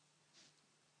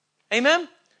 Amen?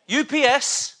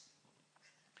 UPS.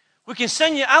 We can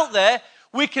send you out there.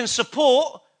 We can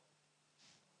support.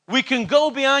 We can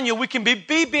go behind you. We can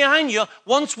be behind you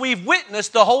once we've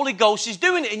witnessed the Holy Ghost is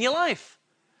doing it in your life.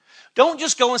 Don't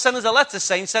just go and send us a letter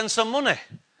saying send some money.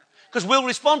 Because we'll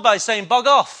respond by saying bog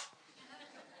off.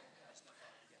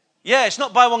 Yeah, it's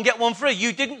not buy one, get one free.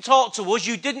 You didn't talk to us.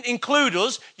 You didn't include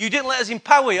us. You didn't let us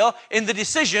empower you in the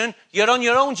decision. You're on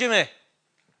your own, Jimmy.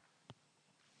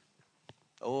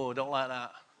 Oh, don't like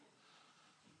that.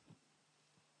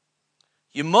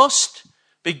 You must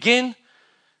begin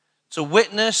to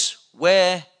witness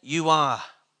where you are.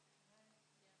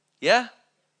 Yeah?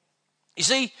 You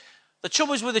see, the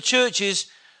trouble is with the church is,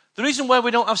 the reason why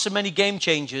we don't have so many game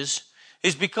changers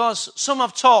is because some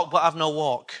have talk but have no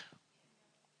walk.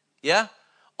 Yeah?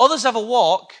 Others have a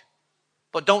walk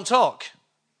but don't talk.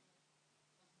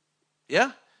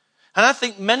 Yeah? And I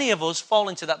think many of us fall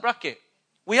into that bracket.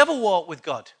 We have a walk with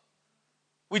God.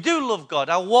 We do love God.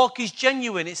 Our walk is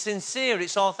genuine, it's sincere,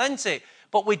 it's authentic,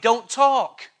 but we don't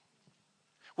talk.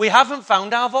 We haven't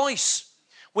found our voice.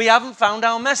 We haven't found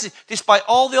our message. Despite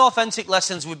all the authentic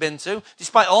lessons we've been to,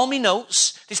 despite all my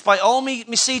notes, despite all my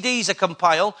CDs I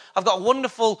compile, I've got a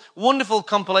wonderful, wonderful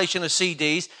compilation of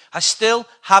CDs, I still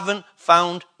haven't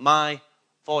found my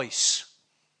voice.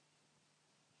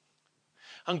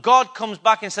 And God comes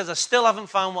back and says, I still haven't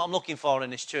found what I'm looking for in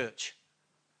this church.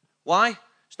 Why?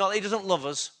 It's not that he doesn't love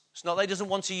us. It's not that he doesn't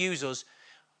want to use us.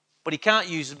 But he can't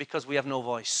use us because we have no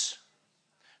voice.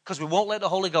 Because we won't let the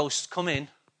Holy Ghost come in.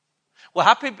 We're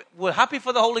happy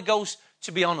for the Holy Ghost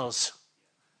to be on us.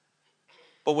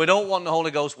 But we don't want the Holy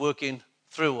Ghost working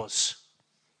through us.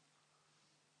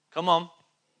 Come on.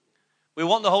 We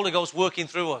want the Holy Ghost working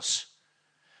through us.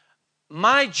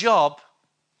 My job,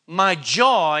 my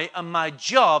joy and my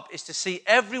job is to see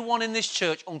everyone in this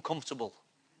church uncomfortable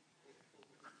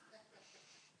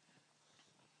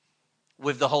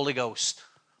with the Holy Ghost.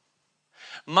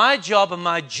 My job and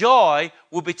my joy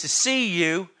will be to see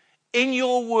you in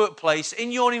your workplace,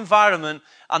 in your environment,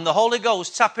 and the Holy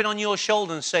Ghost tapping on your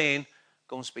shoulder and saying,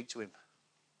 go and speak to him.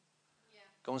 Yeah.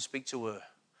 Go and speak to her.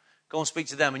 Go and speak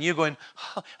to them. And you're going,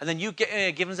 oh, and then you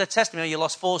get giving us a testimony, you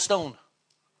lost 4 stone.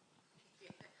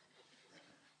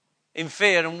 In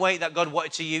fear and wait that God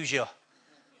wanted to use you.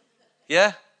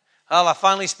 Yeah? Well, I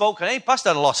finally spoke, and hey, Pastor,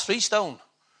 I lost 3 stone.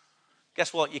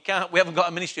 Guess what? We haven't got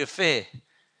a ministry of fear.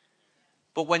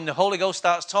 But when the Holy Ghost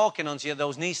starts talking unto you,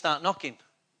 those knees start knocking.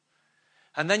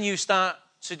 And then you start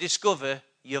to discover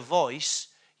your voice.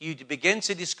 You begin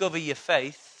to discover your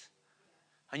faith.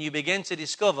 And you begin to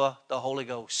discover the Holy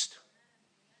Ghost.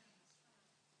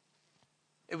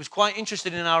 It was quite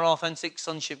interesting in our Authentic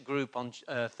Sonship group on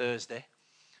Thursday.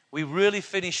 We really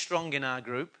finished strong in our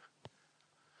group.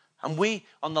 And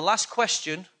on the last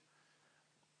question,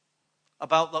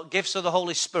 about the gifts of the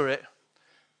Holy Spirit,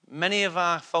 many of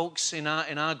our folks in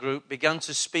our group began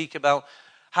to speak about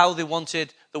how they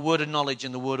wanted the word of knowledge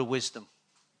and the word of wisdom.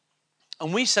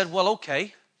 And we said, well,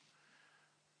 okay,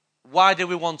 why do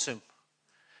we want them?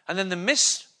 And then the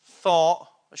thought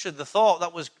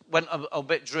that went a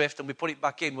bit drift and we put it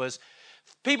back in was,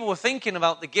 people were thinking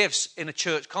about the gifts in a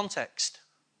church context.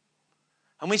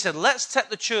 And we said, let's take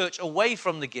the church away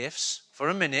from the gifts for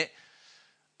a minute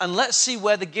and let's see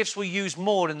where the gifts were used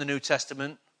more in the New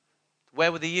Testament.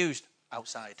 Where were they used?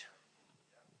 Outside.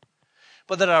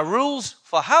 But there are rules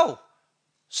for how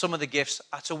some of the gifts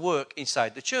are to work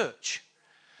inside the church.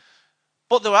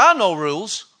 But there are no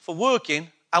rules for working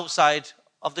outside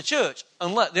of the church.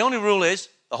 Unless, the only rule is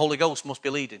the Holy Ghost must be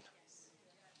leading.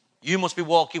 You must be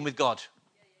walking with God.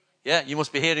 Yeah, you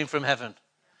must be hearing from heaven.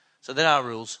 So there are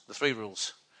rules, the 3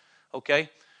 rules. Okay?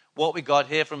 Walk with God,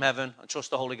 hear from heaven, and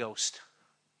trust the Holy Ghost.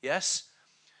 Yes?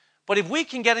 But if we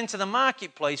can get into the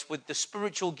marketplace with the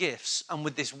spiritual gifts and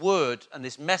with this word and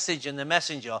this message and the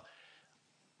messenger,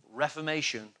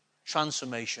 reformation,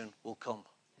 transformation will come.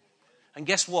 And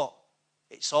guess what?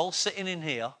 It's all sitting in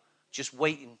here just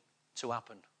waiting to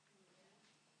happen.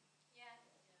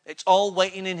 It's all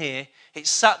waiting in here. It's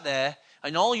sat there,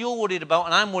 and all you're worried about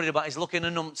and I'm worried about is looking a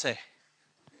numpty.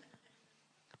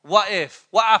 What if?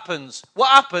 What happens? What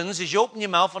happens is you open your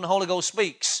mouth and the Holy Ghost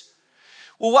speaks.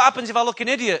 Well, what happens if I look an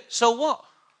idiot? So what?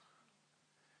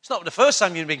 It's not the first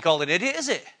time you've been called an idiot, is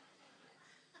it?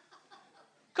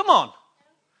 Come on.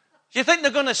 Do you think they're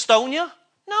going to stone you?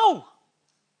 No.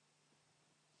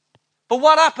 But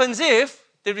what happens if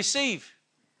they receive?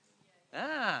 Do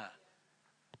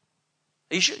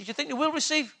you think they will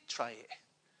receive? Try it.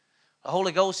 The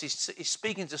Holy Ghost is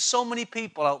speaking to so many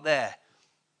people out there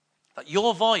that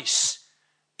your voice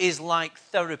is like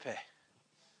therapy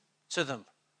to them.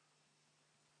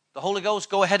 The Holy Ghost,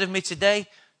 go ahead of me today.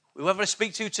 Whoever I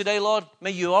speak to today, Lord,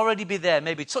 may you already be there.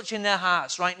 May be touching their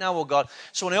hearts right now, oh God.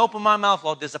 So when I open my mouth,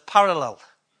 Lord, there's a parallel.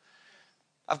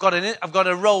 I've got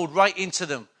a road right into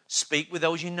them. Speak with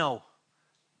those you know.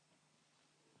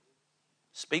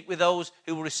 Speak with those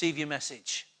who will receive your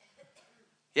message.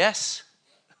 Yes?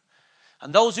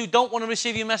 And those who don't want to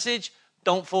receive your message,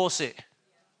 don't force it.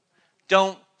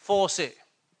 Don't force it.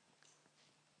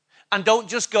 And don't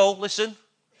just go, listen,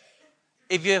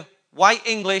 if you're white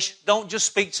English, don't just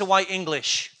speak to white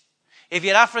English. If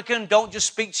you're African, don't just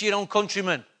speak to your own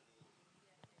countrymen.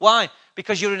 Why?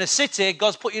 Because you're in a city,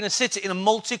 God's put you in a city, in a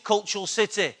multicultural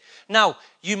city. Now,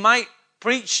 you might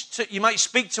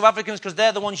speak to Africans because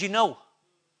they're the ones you know.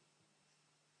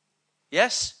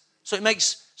 Yes? So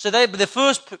they're the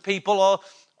first people, or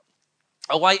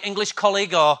a white English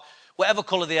colleague, or whatever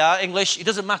colour they are, English, it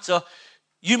doesn't matter.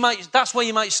 That's where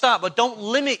you might start, but don't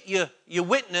limit your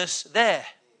witness there.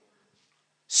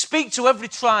 Speak to every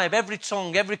tribe, every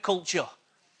tongue, every culture.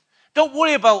 Don't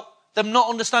worry about them not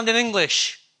understanding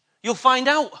English. You'll find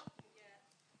out.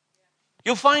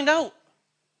 You'll find out.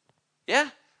 Yeah?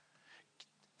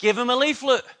 Give them a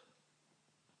leaflet.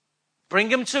 Bring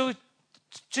them to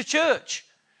church.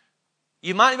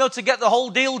 You might be able to get the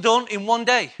whole deal done in one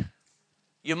day.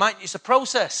 It's a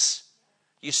process.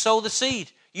 You sow the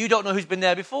seed. You don't know who's been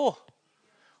there before.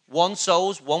 One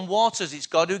sows, one waters. It's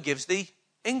God who gives the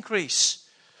increase.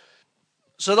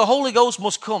 So the Holy Ghost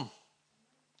must come.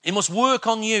 He must work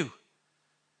on you.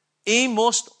 He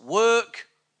must work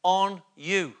on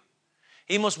you.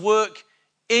 He must work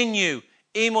in you.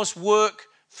 He must work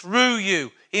through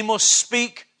you. He must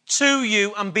speak to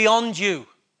you and beyond you.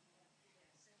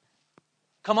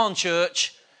 Come on,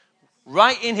 church.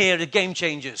 Right in here are game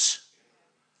changers.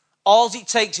 All it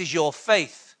takes is your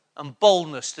faith and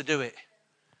boldness to do it.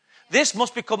 This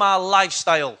must become our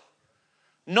lifestyle,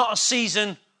 not a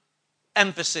season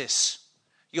emphasis.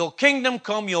 Your kingdom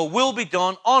come, your will be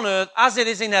done on earth as it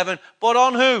is in heaven, but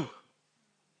on who?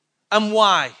 And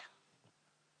why?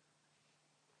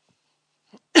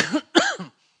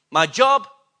 My job,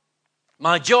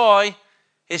 my joy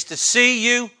is to see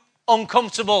you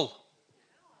uncomfortable.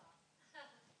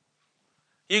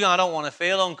 You go, I don't want to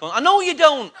feel uncomfortable. I know you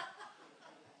don't.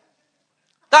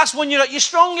 That's when you're at your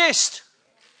strongest.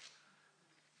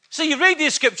 So you read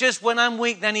these scriptures, when I'm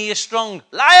weak, then he is strong.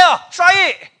 Liar, try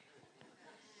it.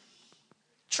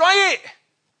 Try it.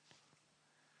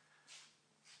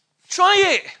 Try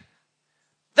it.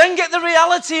 Then get the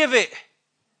reality of it.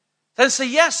 Then say,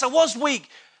 yes, I was weak.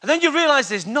 And then you realize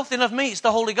there's nothing of me, it's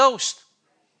the Holy Ghost.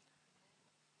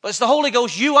 But it's the Holy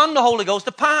Ghost, you and the Holy Ghost,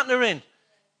 the partner in.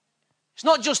 It's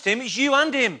not just him, it's you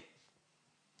and him.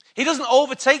 He doesn't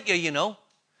overtake you, you know.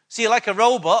 So you're like a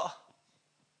robot.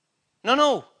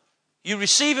 No. You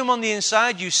receive him on the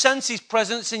inside, you sense his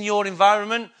presence in your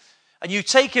environment, and you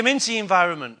take him into the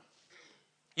environment.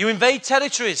 You invade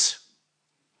territories.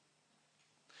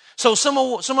 So some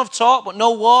have talk but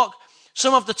no walk.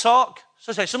 Some have the talk.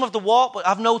 Some have the walk but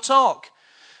have no talk.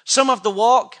 Some have the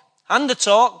walk and the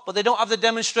talk, but they don't have the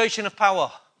demonstration of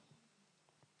power.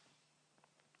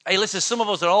 Hey, listen, some of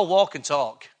us are all walk and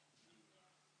talk.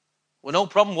 We're no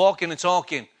problem walking and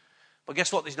talking. But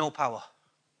guess what? There's no power.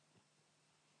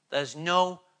 There's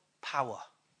no power.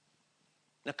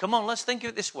 Now, come on, let's think of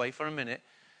it this way for a minute.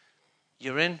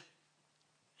 You're in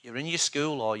your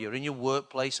school or you're in your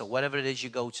workplace or whatever it is you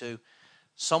go to.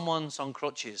 Someone's on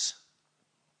crutches.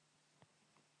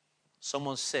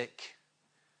 Someone's sick.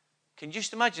 Can you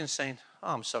just imagine saying,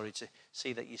 oh, I'm sorry to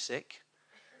see that you're sick.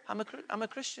 I'm a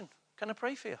Christian. Can I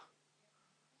pray for you?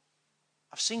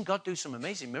 I've seen God do some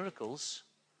amazing miracles.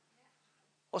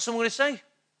 What's someone going to say?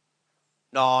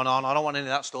 No, I don't want any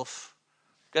of that stuff.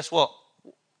 Guess what?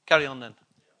 Carry on then.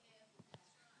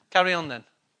 Carry on then.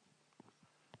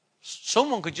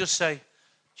 Someone could just say,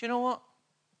 do you know what?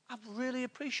 I really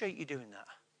appreciate you doing that.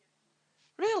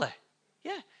 Really?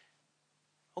 Yeah.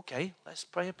 Okay, let's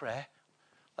pray a prayer.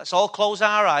 Let's all close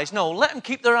our eyes. No, let them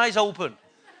keep their eyes open.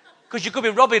 Because you could be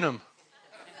robbing them.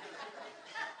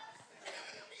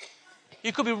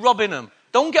 You could be robbing them.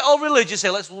 Don't get all religious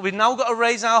here. We've now got to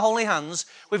raise our holy hands.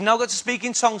 We've now got to speak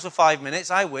in tongues for 5 minutes.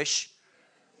 I wish.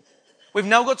 We've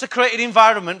now got to create an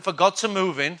environment for God to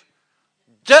move in.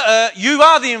 You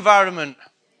are the environment.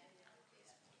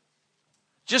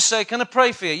 Just say, can I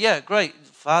pray for you? Yeah, great.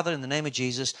 Father, in the name of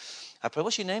Jesus, I pray.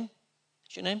 What's your name?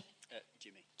 What's your name?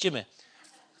 Jimmy.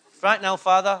 Right now,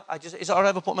 Father, is it all right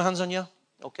if I put my hands on you?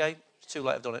 Okay. It's too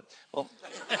late, I've done it. Well,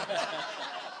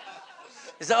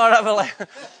 is that all right?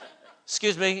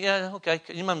 Excuse me. Yeah, okay.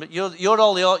 Can you remember? You're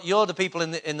the people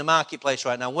in the marketplace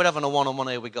right now. We're having a one-on-one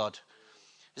here with God.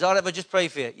 Is that all right if I just pray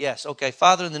for you? Yes. Okay.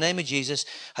 Father, in the name of Jesus,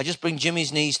 I just bring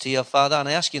Jimmy's knees to you, Father, and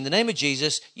I ask you in the name of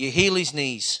Jesus, you heal his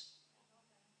knees.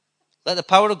 Let the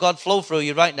power of God flow through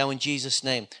you right now in Jesus'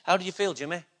 name. How do you feel,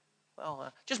 Jimmy?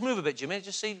 Well, just move a bit, Jimmy.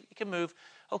 Just see if you can move.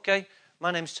 Okay.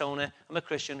 My name's Tony. I'm a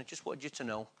Christian. I just wanted you to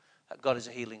know that God is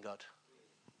a healing God.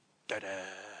 Da-da.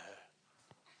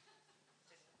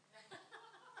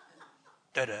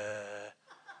 Da-da.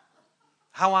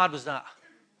 How hard was that?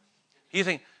 You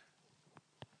think,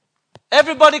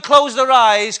 everybody close their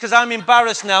eyes because I'm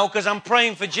embarrassed now because I'm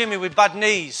praying for Jimmy with bad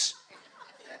knees.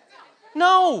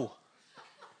 No.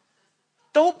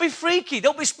 Don't be freaky.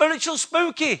 Don't be spiritual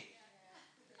spooky.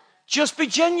 Just be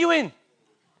genuine.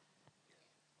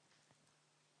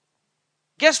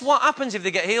 Guess what happens if they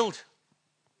get healed?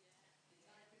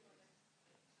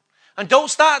 And don't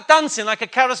start dancing like a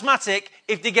charismatic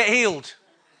if they get healed.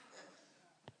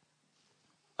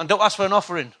 And don't ask for an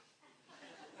offering.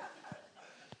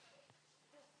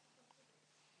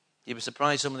 You'd be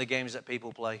surprised some of the games that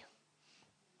people play.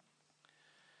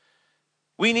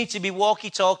 We need to be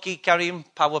walkie-talkie, carrying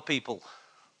power people.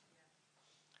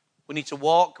 We need to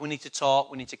walk, we need to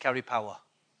talk, we need to carry power.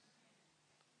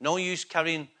 No use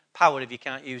carrying power if you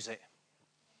can't use it.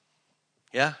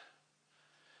 Yeah?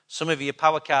 Some of your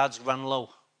power cards ran low.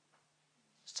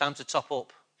 It's time to top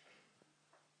up.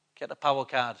 Get the power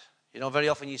card. You know, very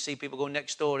often you see people go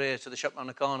next door here to the shop around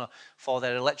the corner for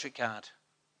their electric card.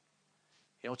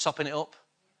 You know, topping it up.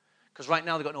 Because right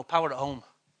now they've got no power at home.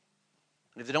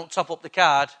 And if they don't top up the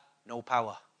card, no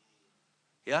power.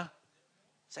 Yeah?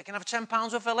 So they can have £10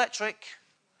 worth of electric.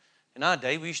 In our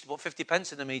day, we used to put 50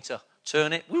 pence in the meter.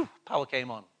 Turn it, woo, power came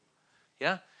on.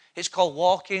 Yeah? It's called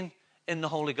walking in the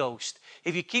Holy Ghost.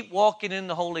 If you keep walking in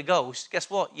the Holy Ghost, guess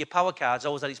what? Your power card's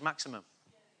always at its maximum.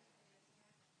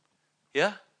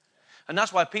 Yeah? And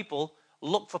that's why people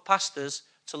look for pastors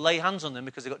to lay hands on them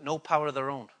because they've got no power of their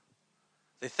own.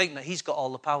 They think that he's got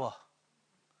all the power.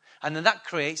 And then that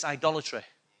creates idolatry.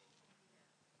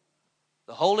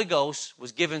 The Holy Ghost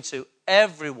was given to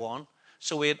everyone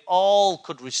so we all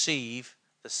could receive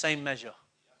the same measure.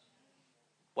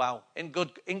 Wow. In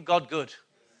God, good.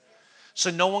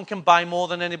 So no one can buy more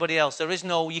than anybody else.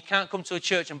 You can't come to a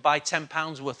church and buy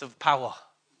 £10 worth of power.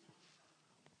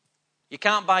 You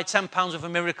can't buy £10 worth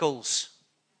of miracles.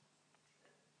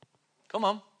 Come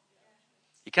on.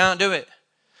 You can't do it.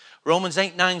 Romans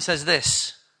 8:9 says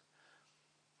this.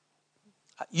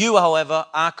 You, however,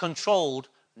 are controlled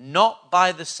not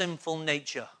by the sinful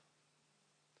nature,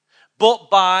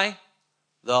 but by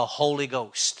the Holy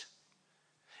Ghost.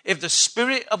 If the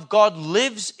Spirit of God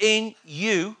lives in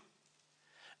you,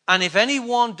 and if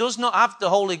anyone does not have the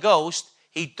Holy Ghost,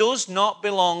 he does not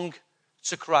belong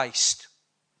to Christ.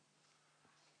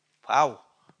 Wow.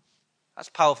 That's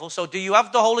powerful. So do you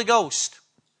have the Holy Ghost?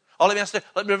 Or let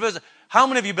me reverse it. How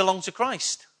many of you belong to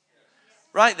Christ?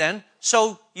 Right then,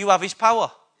 so you have his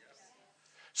power.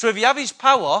 So if you have his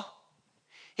power,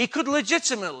 he could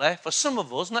legitimately, for some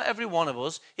of us, not every one of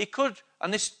us, he could,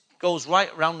 and this goes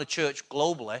right around the church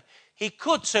globally, he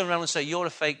could turn around and say, you're a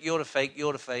fake, you're a fake,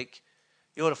 you're a fake,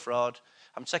 you're a fraud.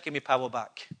 I'm taking my power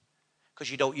back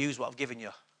because you don't use what I've given you.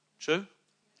 True?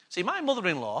 See, my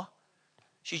mother-in-law,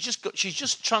 she's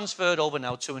just transferred over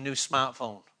now to a new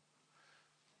smartphone.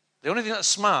 The only thing that's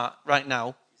smart right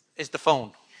now is the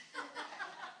phone.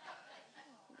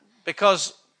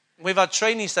 Because we've had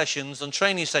training sessions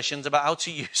about how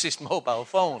to use this mobile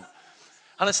phone.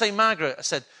 And I say, Margaret, I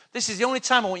said, this is the only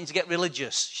time I want you to get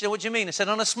religious. She said, what do you mean? I said,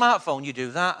 on a smartphone, you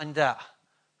do that and that.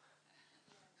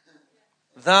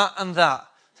 That and that.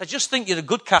 So just think you're a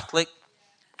good Catholic.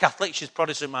 She's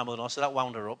Protestant, my mother-in-law, so that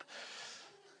wound her up.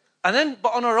 And then,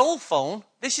 but on her old phone,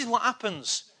 this is what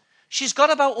happens. She's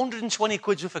got about 120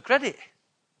 quid worth of credit.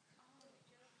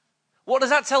 What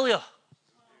does that tell you?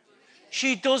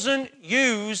 She doesn't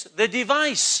use the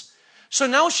device. So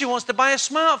now she wants to buy a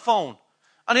smartphone.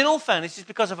 And in all fairness, it's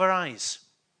because of her eyes.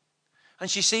 And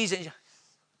she sees it.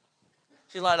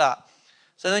 She's like that.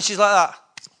 So then she's like that.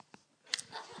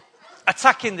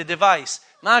 Attacking the device.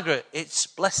 Margaret, it's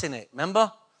blessing it.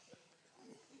 Remember?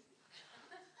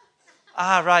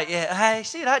 Right, yeah. Hey,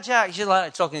 see that, Jack? She's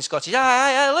like talking in Scottish.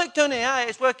 Look, Tony,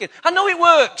 it's working. I know it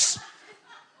works.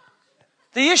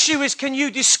 The issue is, can you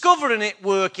discover it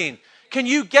working? Can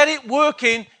you get it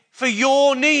working for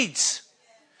your needs?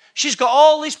 She's got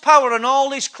all this power and all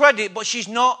this credit, but she's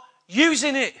not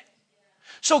using it.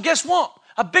 So guess what?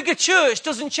 A bigger church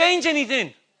doesn't change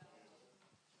anything.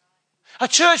 A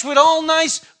church with all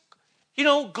nice,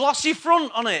 glossy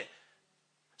front on it.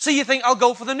 So you think, I'll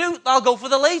go for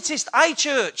the latest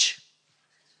iChurch.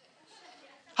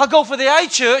 I'll go for the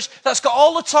iChurch that's got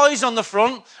all the toys on the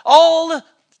front, all the,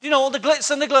 the glitz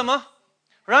and the glimmer.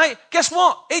 Right? Guess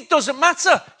what? It doesn't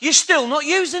matter. You're still not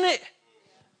using it.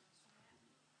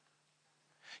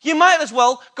 You might as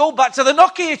well go back to the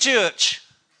Nokia church.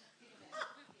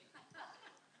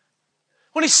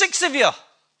 Only 6 of you.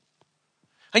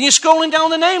 And you're scrolling down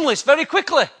the name list very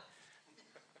quickly.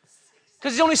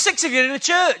 Because there's only 6 of you in a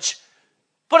church.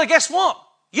 But guess what?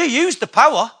 You used the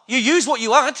power. You used what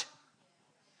you had.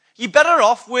 You're better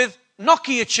off with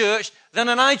Nokia church than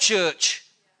an iChurch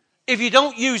if you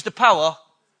don't use the power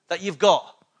that you've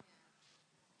got.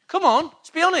 Come on, let's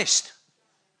be honest.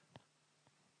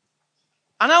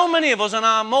 And how many of us on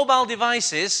our mobile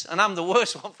devices, and I'm the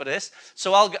worst one for this,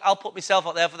 so I'll put myself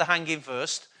out there for the hanging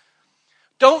first,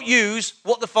 don't use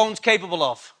what the phone's capable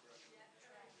of.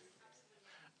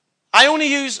 I only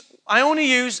use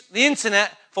the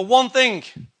internet for one thing.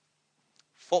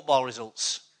 Football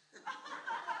results.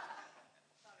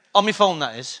 On my phone,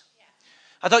 that is.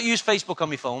 I don't use Facebook on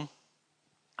my phone.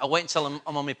 I wait until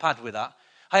I'm on my pad with that.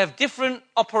 I have different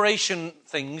operation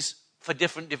things for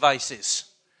different devices.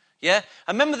 Yeah?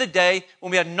 I remember the day when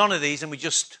we had none of these and we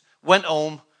just went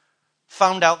home,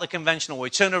 found out the conventional way,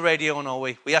 turned the radio on, or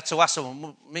we had to ask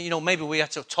someone, maybe we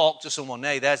had to talk to someone.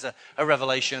 Hey, there's a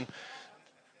revelation.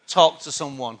 Talk to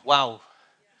someone. Wow.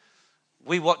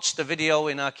 We watched the video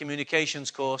in our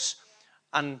communications course,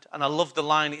 and I love the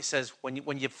line. It says,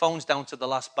 when your phone's down to the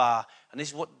last bar, and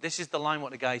this is the line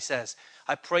what the guy says,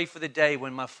 I pray for the day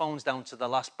when my phone's down to the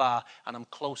last bar and I'm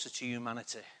closer to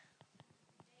humanity.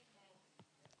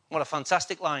 What a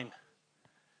fantastic line.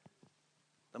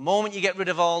 The moment you get rid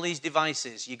of all these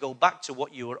devices, you go back to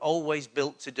what you were always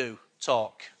built to do,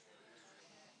 talk.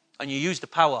 And you use the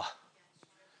power.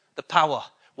 The power.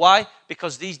 Why?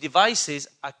 Because these devices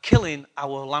are killing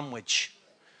our language.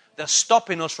 They're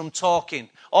stopping us from talking.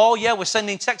 Oh yeah, we're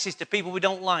sending texts to people we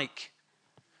don't like.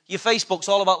 Your Facebook's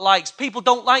all about likes. People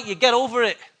don't like you. Get over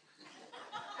it.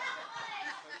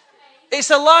 It's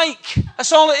a like.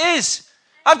 That's all it is.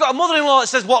 I've got a mother-in-law that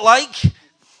says, what like?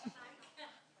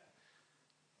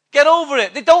 Get over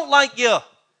it. They don't like you.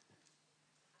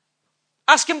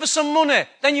 Ask them for some money.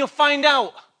 Then you'll find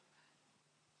out.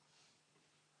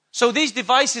 So these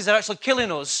devices are actually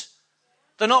killing us.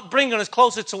 They're not bringing us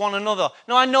closer to one another.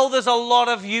 Now, I know there's a lot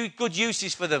of good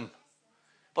uses for them.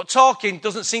 But talking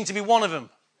doesn't seem to be one of them.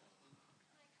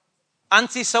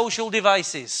 Antisocial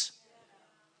devices.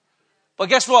 But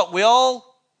guess what? We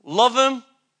all love them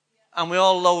and we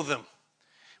all loathe them.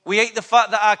 We hate the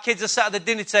fact that our kids are sat at the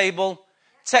dinner table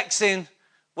texting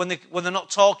when they're not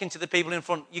talking to the people in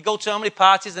front. You go to how many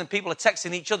parties and people are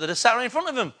texting each other. They're sat right in front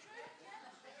of them.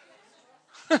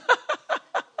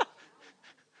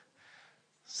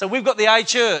 So we've got the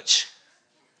iChurch,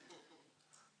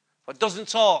 but doesn't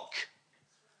talk.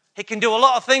 It can do a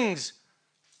lot of things,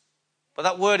 But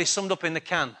that word is summed up in the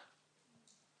can.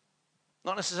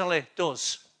 Not necessarily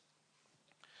does.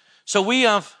 So we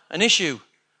have an issue.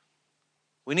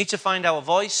 We need to find our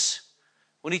voice.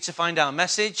 We need to find our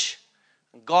message.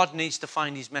 And God needs to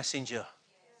find his messenger.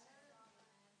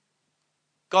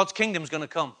 God's kingdom is going to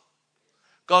come.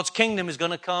 God's kingdom is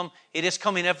going to come. It is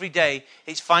coming every day.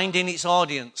 It's finding its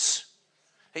audience.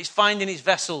 It's finding its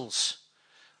vessels.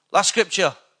 Last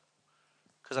scripture.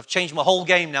 Because I've changed my whole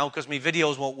game now because my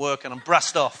videos won't work and I'm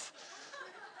brassed off.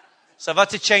 So I've had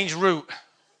to change route.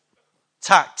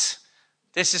 Tact.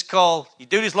 This is called, you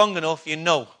do this long enough, you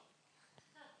know.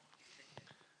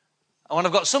 And when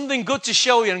I've got something good to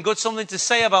show you and something to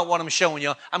say about what I'm showing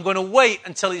you, I'm going to wait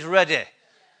until it's ready.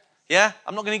 Yeah?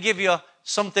 I'm not going to give you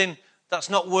something that's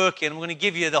not working. I'm going to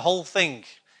give you the whole thing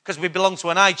because we belong to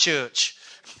an iChurch.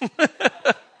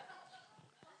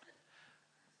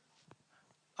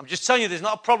 I'm just telling you, there's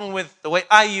not a problem with the way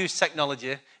I use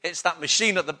technology. It's that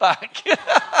machine at the back.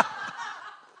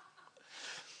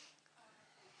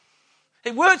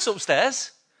 It works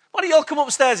upstairs. Why don't you all come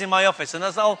upstairs in my office and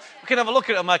we can have a look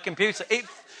at it on my computer.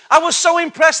 I was so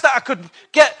impressed that I could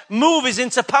get movies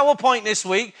into PowerPoint this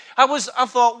week. I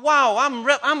thought, wow,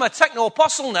 I'm a techno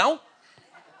apostle now.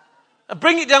 I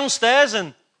bring it downstairs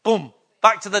and boom,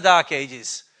 back to the dark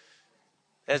ages.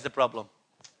 There's the problem.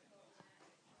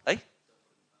 Hey?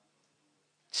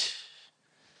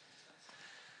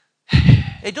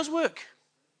 It does work.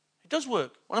 It does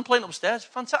work. When I'm playing upstairs,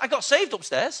 fantastic. I got saved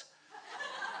upstairs.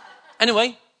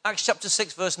 Anyway, Acts chapter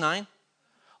 6, verse 9.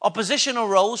 Opposition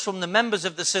arose from the members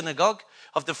of the synagogue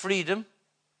of the freedmen,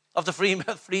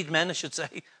 I should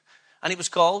say. And it was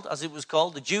called,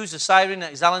 the Jews of Cyrene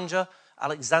and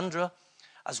Alexandria,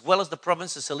 as well as the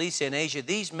province of Cilicia and Asia.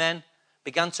 These men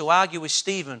began to argue with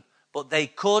Stephen, but they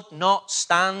could not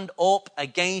stand up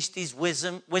against his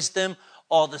wisdom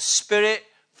or the spirit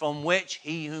from which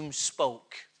he whom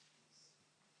spoke.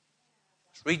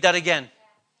 Let's read that again.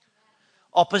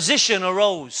 Opposition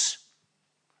arose.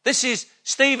 This is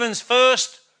Stephen's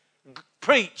first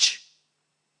preach.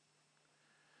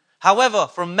 However,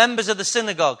 from members of the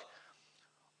synagogue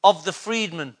of the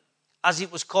freedmen, as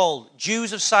it was called,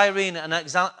 Jews of Cyrene and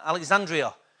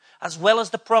Alexandria, as well as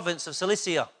the province of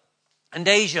Cilicia and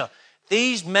Asia,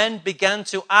 these men began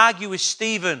to argue with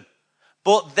Stephen,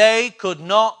 but they could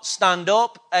not stand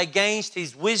up against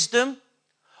his wisdom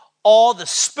or the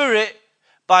spirit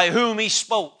by whom he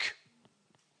spoke.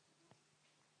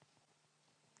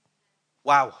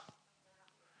 Wow.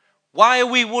 Why are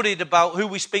we worried about who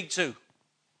we speak to?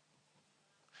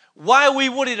 Why are we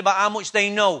worried about how much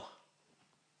they know?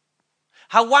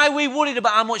 Why are we worried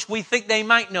about how much we think they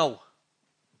might know?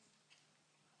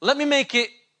 Let me make it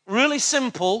really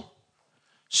simple.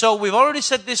 So we've already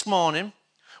said this morning,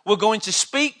 we're going to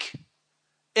speak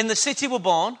in the city we're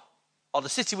born, or the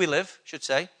city we live, I should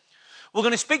say. We're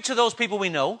going to speak to those people we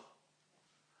know.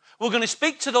 We're going to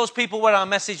speak to those people where our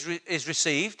message is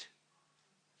received.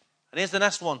 And here's the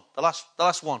next one, the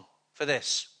last one for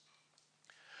this.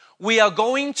 We are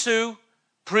going to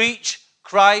preach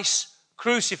Christ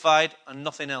crucified and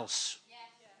nothing else.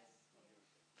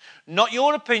 Not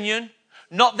your opinion,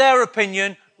 not their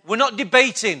opinion. We're not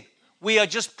debating. We are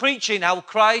just preaching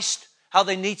how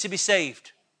they need to be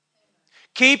saved.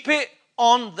 Keep it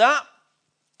on that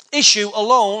issue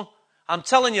alone. I'm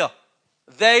telling you,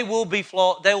 they will be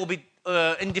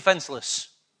indefenseless.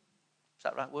 Is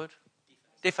that the right word?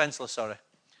 Defenseless, sorry.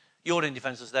 You're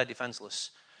indefenseless, they're defenseless.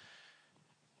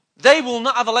 They will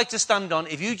not have a leg to stand on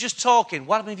if you just talking.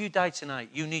 What happened if you died tonight?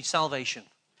 You need salvation.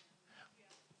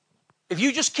 If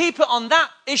you just keep it on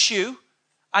that issue,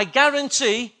 I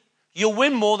guarantee you'll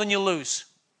win more than you'll lose.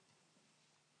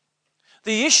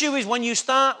 The issue is when you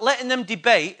start letting them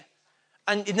debate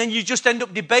and then you just end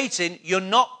up debating, you're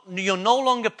no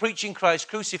longer preaching Christ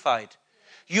crucified.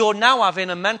 You're now having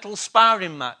a mental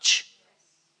sparring match.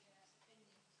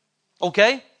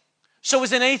 Okay? So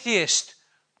as an atheist,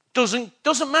 doesn't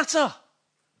matter.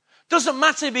 Doesn't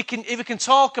matter if he can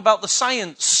talk about the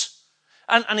science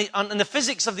and the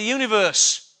physics of the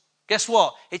universe. Guess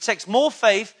what? It takes more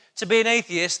faith to be an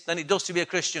atheist than it does to be a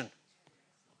Christian.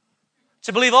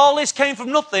 To believe all this came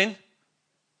from nothing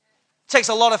takes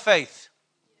a lot of faith.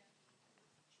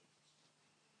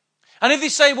 And if they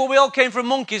say, well, we all came from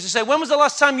monkeys, they say, when was the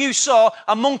last time you saw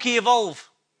a monkey evolve?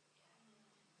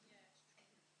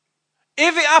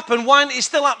 If it happened, why isn't it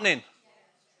still happening?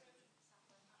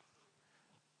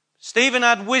 Stephen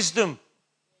had wisdom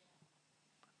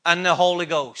and the Holy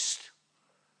Ghost.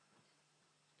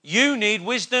 You need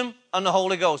wisdom and the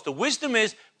Holy Ghost. The wisdom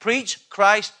is preach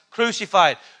Christ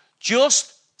crucified.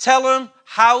 Just tell them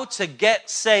how to get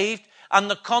saved and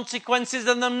the consequences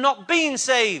of them not being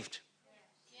saved.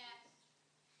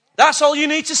 That's all you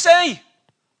need to say.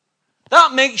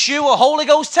 That makes you a Holy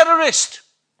Ghost terrorist.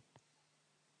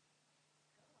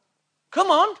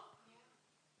 Come on.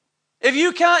 If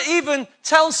you can't even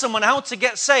tell someone how to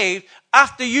get saved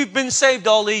after you've been saved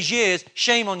all these years,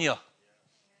 shame on you.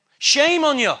 Shame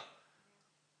on you.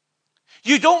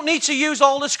 You don't need to use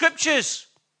all the scriptures.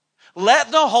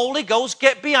 Let the Holy Ghost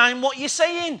get behind what you're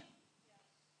saying.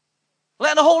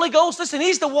 Let the Holy Ghost, listen,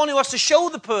 he's the one who has to show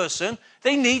the person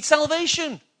they need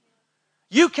salvation.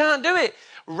 You can't do it.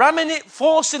 Ramming it,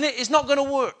 forcing it is not going to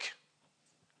work.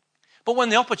 But when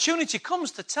the opportunity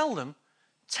comes to tell them,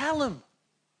 tell them.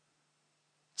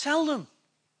 Tell them.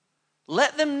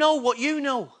 Let them know what you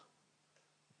know.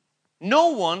 No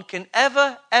one can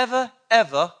ever, ever,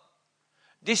 ever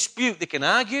dispute. They can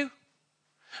argue.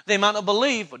 They might not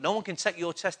believe, but no one can take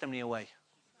your testimony away.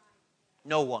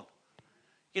 No one.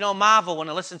 You know, I marvel when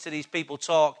I listen to these people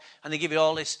talk and they give you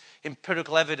all this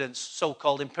empirical evidence,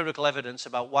 so-called empirical evidence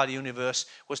about why the universe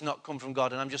was not come from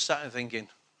God. And I'm just sat there thinking,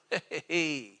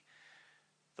 hey,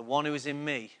 the one who is in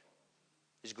me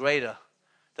is greater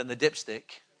than the dipstick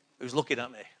who's looking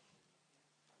at me.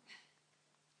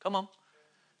 Come on.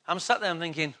 I'm sat there and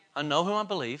thinking, I know who I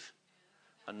believe.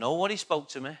 I know what he spoke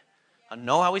to me. I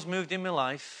know how he's moved in my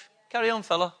life. Carry on,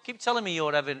 fella. Keep telling me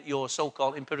your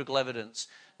so-called empirical evidence.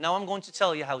 Now I'm going to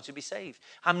tell you how to be saved.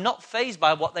 I'm not fazed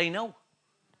by what they know.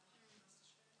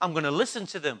 I'm going to listen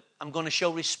to them. I'm going to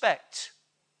show respect.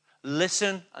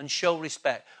 Listen and show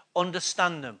respect.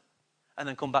 Understand them. And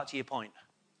then come back to your point.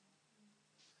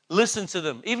 Listen to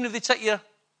them. Even if they take you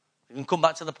can come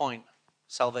back to the point.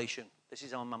 Salvation. This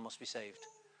is how a man must be saved.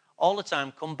 All the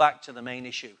time, come back to the main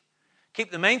issue.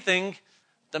 Keep the main thing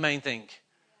the main thing.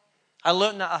 I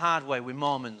learned that the hard way with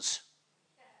Mormons.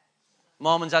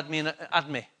 Mormons had me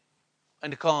in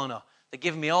the corner. They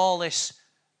give me all this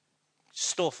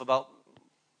stuff about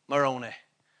Moroni.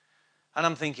 And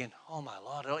I'm thinking, oh my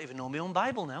Lord, I don't even know my own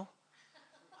Bible now.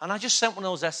 And I just sent one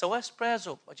of those SOS prayers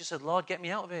up. I just said, Lord, get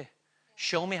me out of here.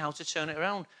 Show me how to turn it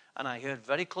around. And I heard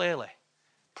very clearly,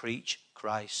 preach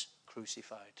Christ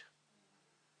crucified.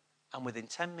 And within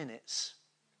 10 minutes,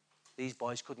 these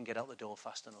boys couldn't get out the door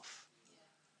fast enough.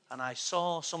 And I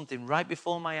saw something right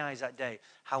before my eyes that day,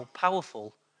 how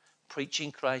powerful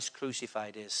preaching Christ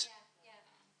crucified is.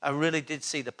 I really did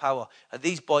see the power. And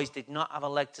these boys did not have a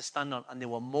leg to stand on, and they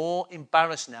were more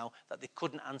embarrassed now that they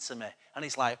couldn't answer me. And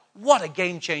it's like, what a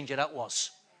game changer that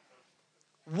was.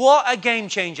 What a game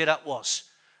changer that was.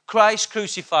 Christ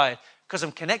crucified. Because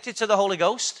I'm connected to the Holy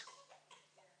Ghost.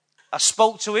 I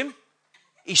spoke to him.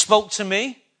 He spoke to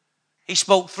me. He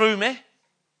spoke through me.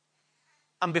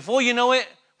 And before you know it,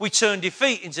 we turned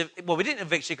defeat into, well, we didn't have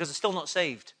victory because they're still not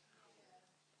saved.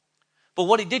 But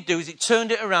what it did do is it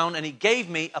turned it around and it gave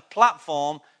me a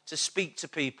platform to speak to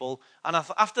people. And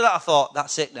after that, I thought,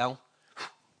 that's it now.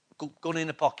 Gun in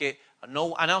the pocket. I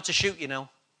know how to shoot you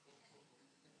now.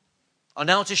 I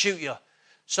know how to shoot you.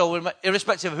 So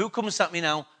irrespective of who comes at me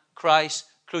now, Christ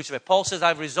crucified. Paul says,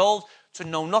 I've resolved to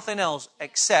know nothing else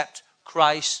except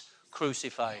Christ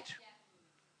crucified.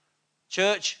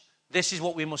 Church, this is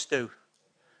what we must do.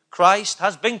 Christ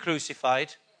has been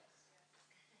crucified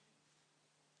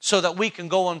so that we can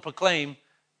go and proclaim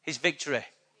his victory.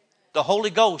 The Holy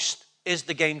Ghost is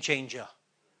the game changer.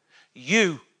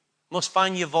 You must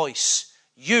find your voice.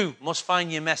 You must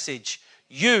find your message.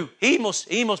 He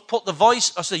must put the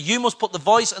voice, you must put the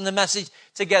voice and the message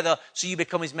together so you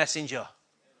become his messenger.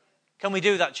 Can we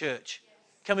do that, church?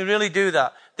 Can we really do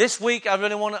that? This week, I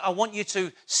want you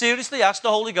to seriously ask the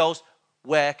Holy Ghost,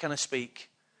 where can I speak?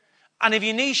 And if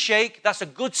your knees shake, that's a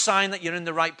good sign that you're in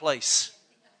the right place.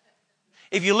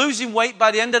 If you're losing weight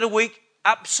by the end of the week,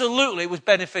 absolutely it was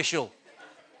beneficial.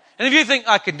 And if you think,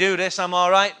 I can do this, I'm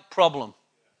all right, problem.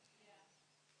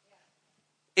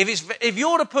 If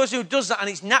you're the person who does that and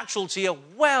it's natural to you,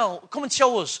 well, come and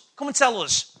show us. Come and tell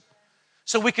us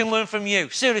so we can learn from you.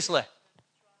 Seriously.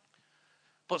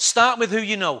 But start with who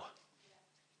you know.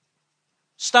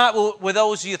 Start with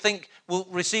those you think will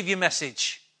receive your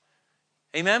message.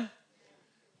 Amen?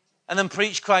 And then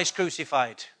preach Christ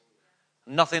crucified.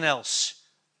 Nothing else.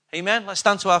 Amen? Let's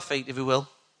stand to our feet, if we will.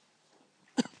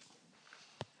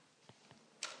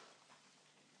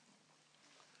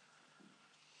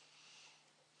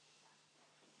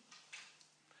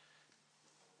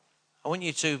 I want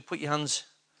you to put your hands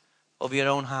over your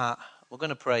own heart. We're going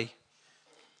to pray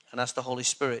and ask the Holy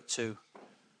Spirit to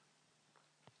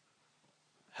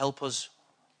help us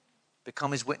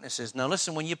become his witnesses. Now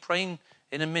listen, when you're praying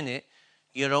in a minute,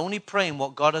 you're only praying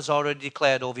what God has already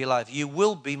declared over your life. You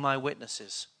will be my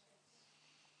witnesses.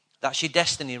 That's your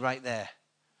destiny right there.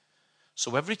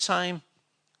 So every time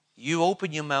you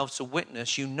open your mouth to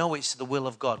witness, you know it's the will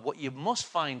of God. What you must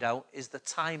find out is the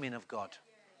timing of God.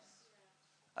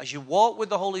 As you walk with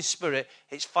the Holy Spirit,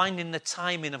 it's finding the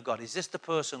timing of God. Is this the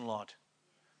person, Lord?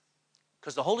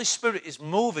 Because the Holy Spirit is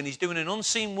moving. He's doing an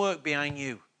unseen work behind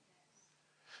you.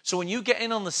 So when you get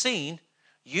in on the scene,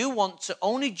 you want to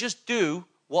only just do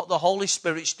what the Holy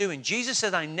Spirit's doing. Jesus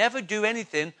said, I never do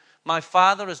anything my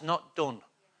Father has not done.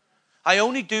 I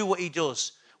only do what he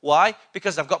does. Why?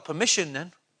 Because I've got permission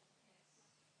then.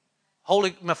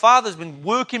 My Father's been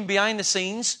working behind the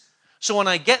scenes. So when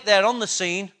I get there on the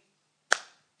scene,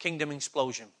 kingdom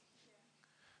explosion.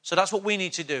 So that's what we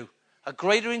need to do. A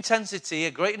greater intensity,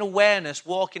 a greater awareness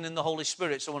walking in the Holy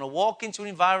Spirit. So when I walk into an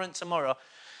environment tomorrow,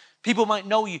 people might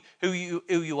know who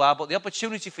you are, but the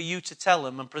opportunity for you to tell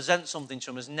them and present something to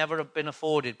them has never been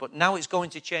afforded. But now it's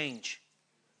going to change.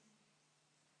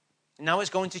 Now it's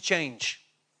going to change.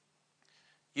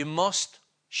 You must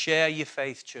share your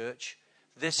faith, church.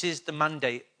 This is the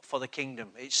mandate for the kingdom.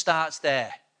 It starts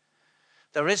there.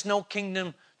 There is no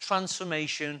kingdom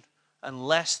transformation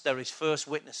unless there is first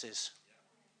witnesses.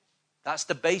 That's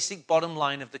the basic bottom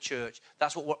line of the church.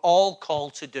 That's what we're all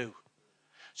called to do.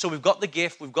 So we've got the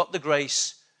gift, we've got the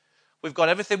grace, we've got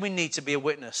everything we need to be a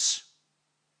witness.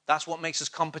 That's what makes us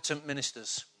competent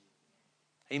ministers.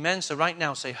 Amen. So right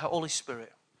now say, Holy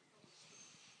Spirit,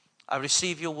 I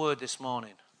receive your word this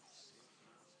morning.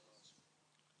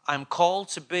 I'm called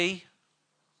to be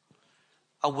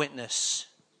a witness.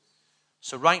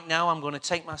 So right now I'm going to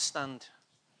take my stand.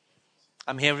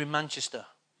 I'm here in Manchester.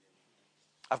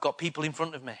 I've got people in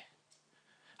front of me.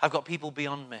 I've got people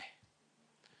beyond me.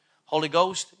 Holy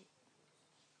Ghost,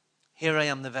 here I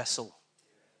am, the vessel.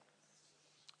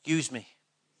 Use me.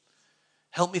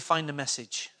 Help me find the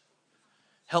message.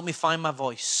 Help me find my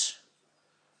voice.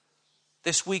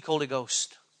 This week, Holy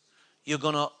Ghost, you're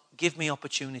going to give me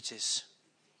opportunities.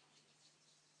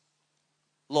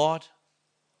 Lord,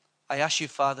 I ask you,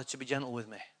 Father, to be gentle with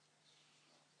me.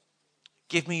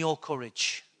 Give me your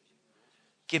courage.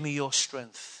 Give me your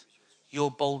strength,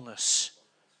 your boldness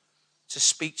to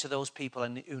speak to those people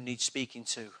who need speaking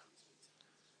to.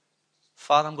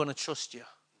 Father, I'm going to trust you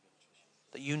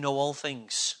that you know all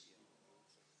things.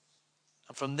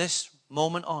 And from this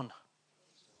moment on,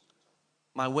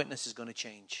 my witness is going to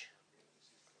change.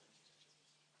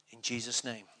 In Jesus'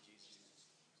 name.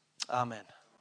 Amen.